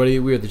listening, everybody.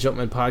 We are the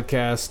Jumpman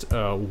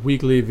Podcast,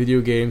 weekly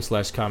video game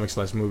 / comic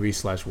 / movie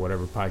 /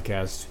 whatever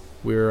podcast.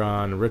 We're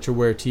on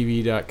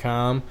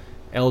RetrowareTV.com,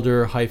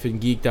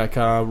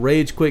 Elder-Geek.com,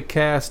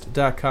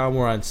 RageQuitCast.com.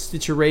 We're on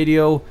Stitcher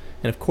Radio,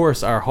 and of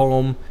course our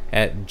home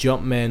at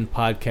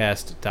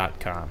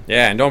JumpmanPodcast.com.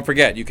 Yeah, and don't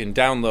forget, you can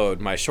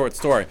download my short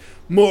story,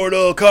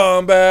 Mortal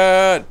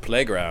Kombat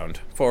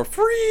Playground, for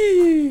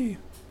free.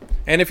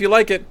 And if you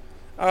like it,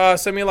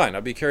 send me a line.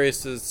 I'll be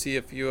curious to see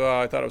if you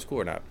thought it was cool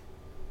or not.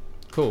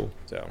 Cool.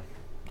 So,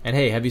 and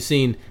hey, have you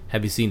seen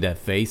that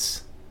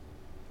face?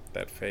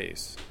 That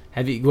face.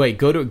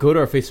 Go to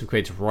our Facebook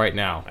page right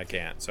now. I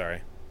can't.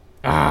 Sorry.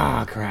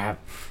 Ah, crap.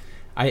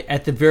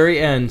 At the very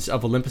end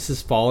of Olympus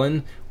Has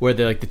Fallen, where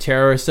the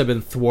terrorists have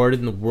been thwarted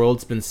and the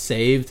world's been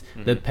saved,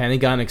 the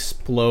Pentagon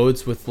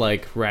explodes with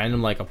like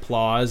random like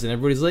applause, and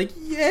everybody's like,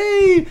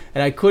 "Yay!"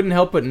 And I couldn't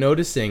help but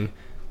noticing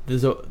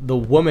the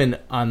woman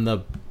on the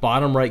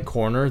bottom right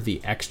corner,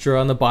 the extra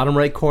on the bottom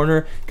right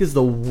corner, gives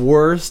the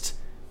worst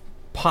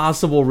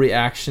possible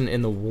reaction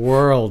in the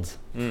world.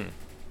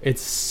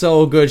 It's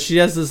so good. She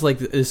has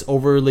this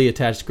overly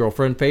attached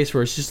girlfriend face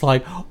where it's just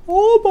like,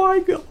 oh my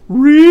god,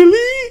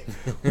 really?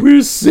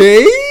 We're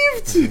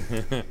saved?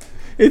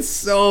 It's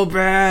so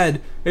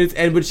bad.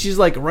 But she's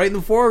like right in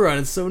the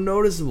foreground. It's so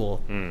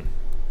noticeable.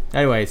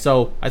 Anyway,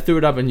 so I threw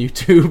it up on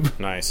YouTube.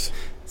 Nice.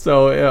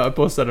 So I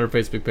posted on our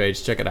Facebook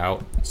page. Check it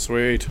out.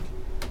 Sweet.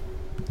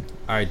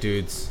 All right,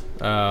 dudes.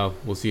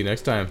 We'll see you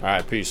next time. All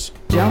right, peace.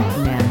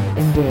 Jumpman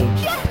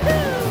engaged.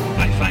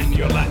 I find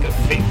your lack of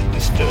faith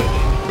disturbing.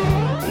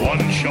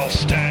 One shall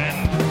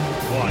stand,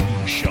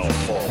 one shall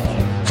fall.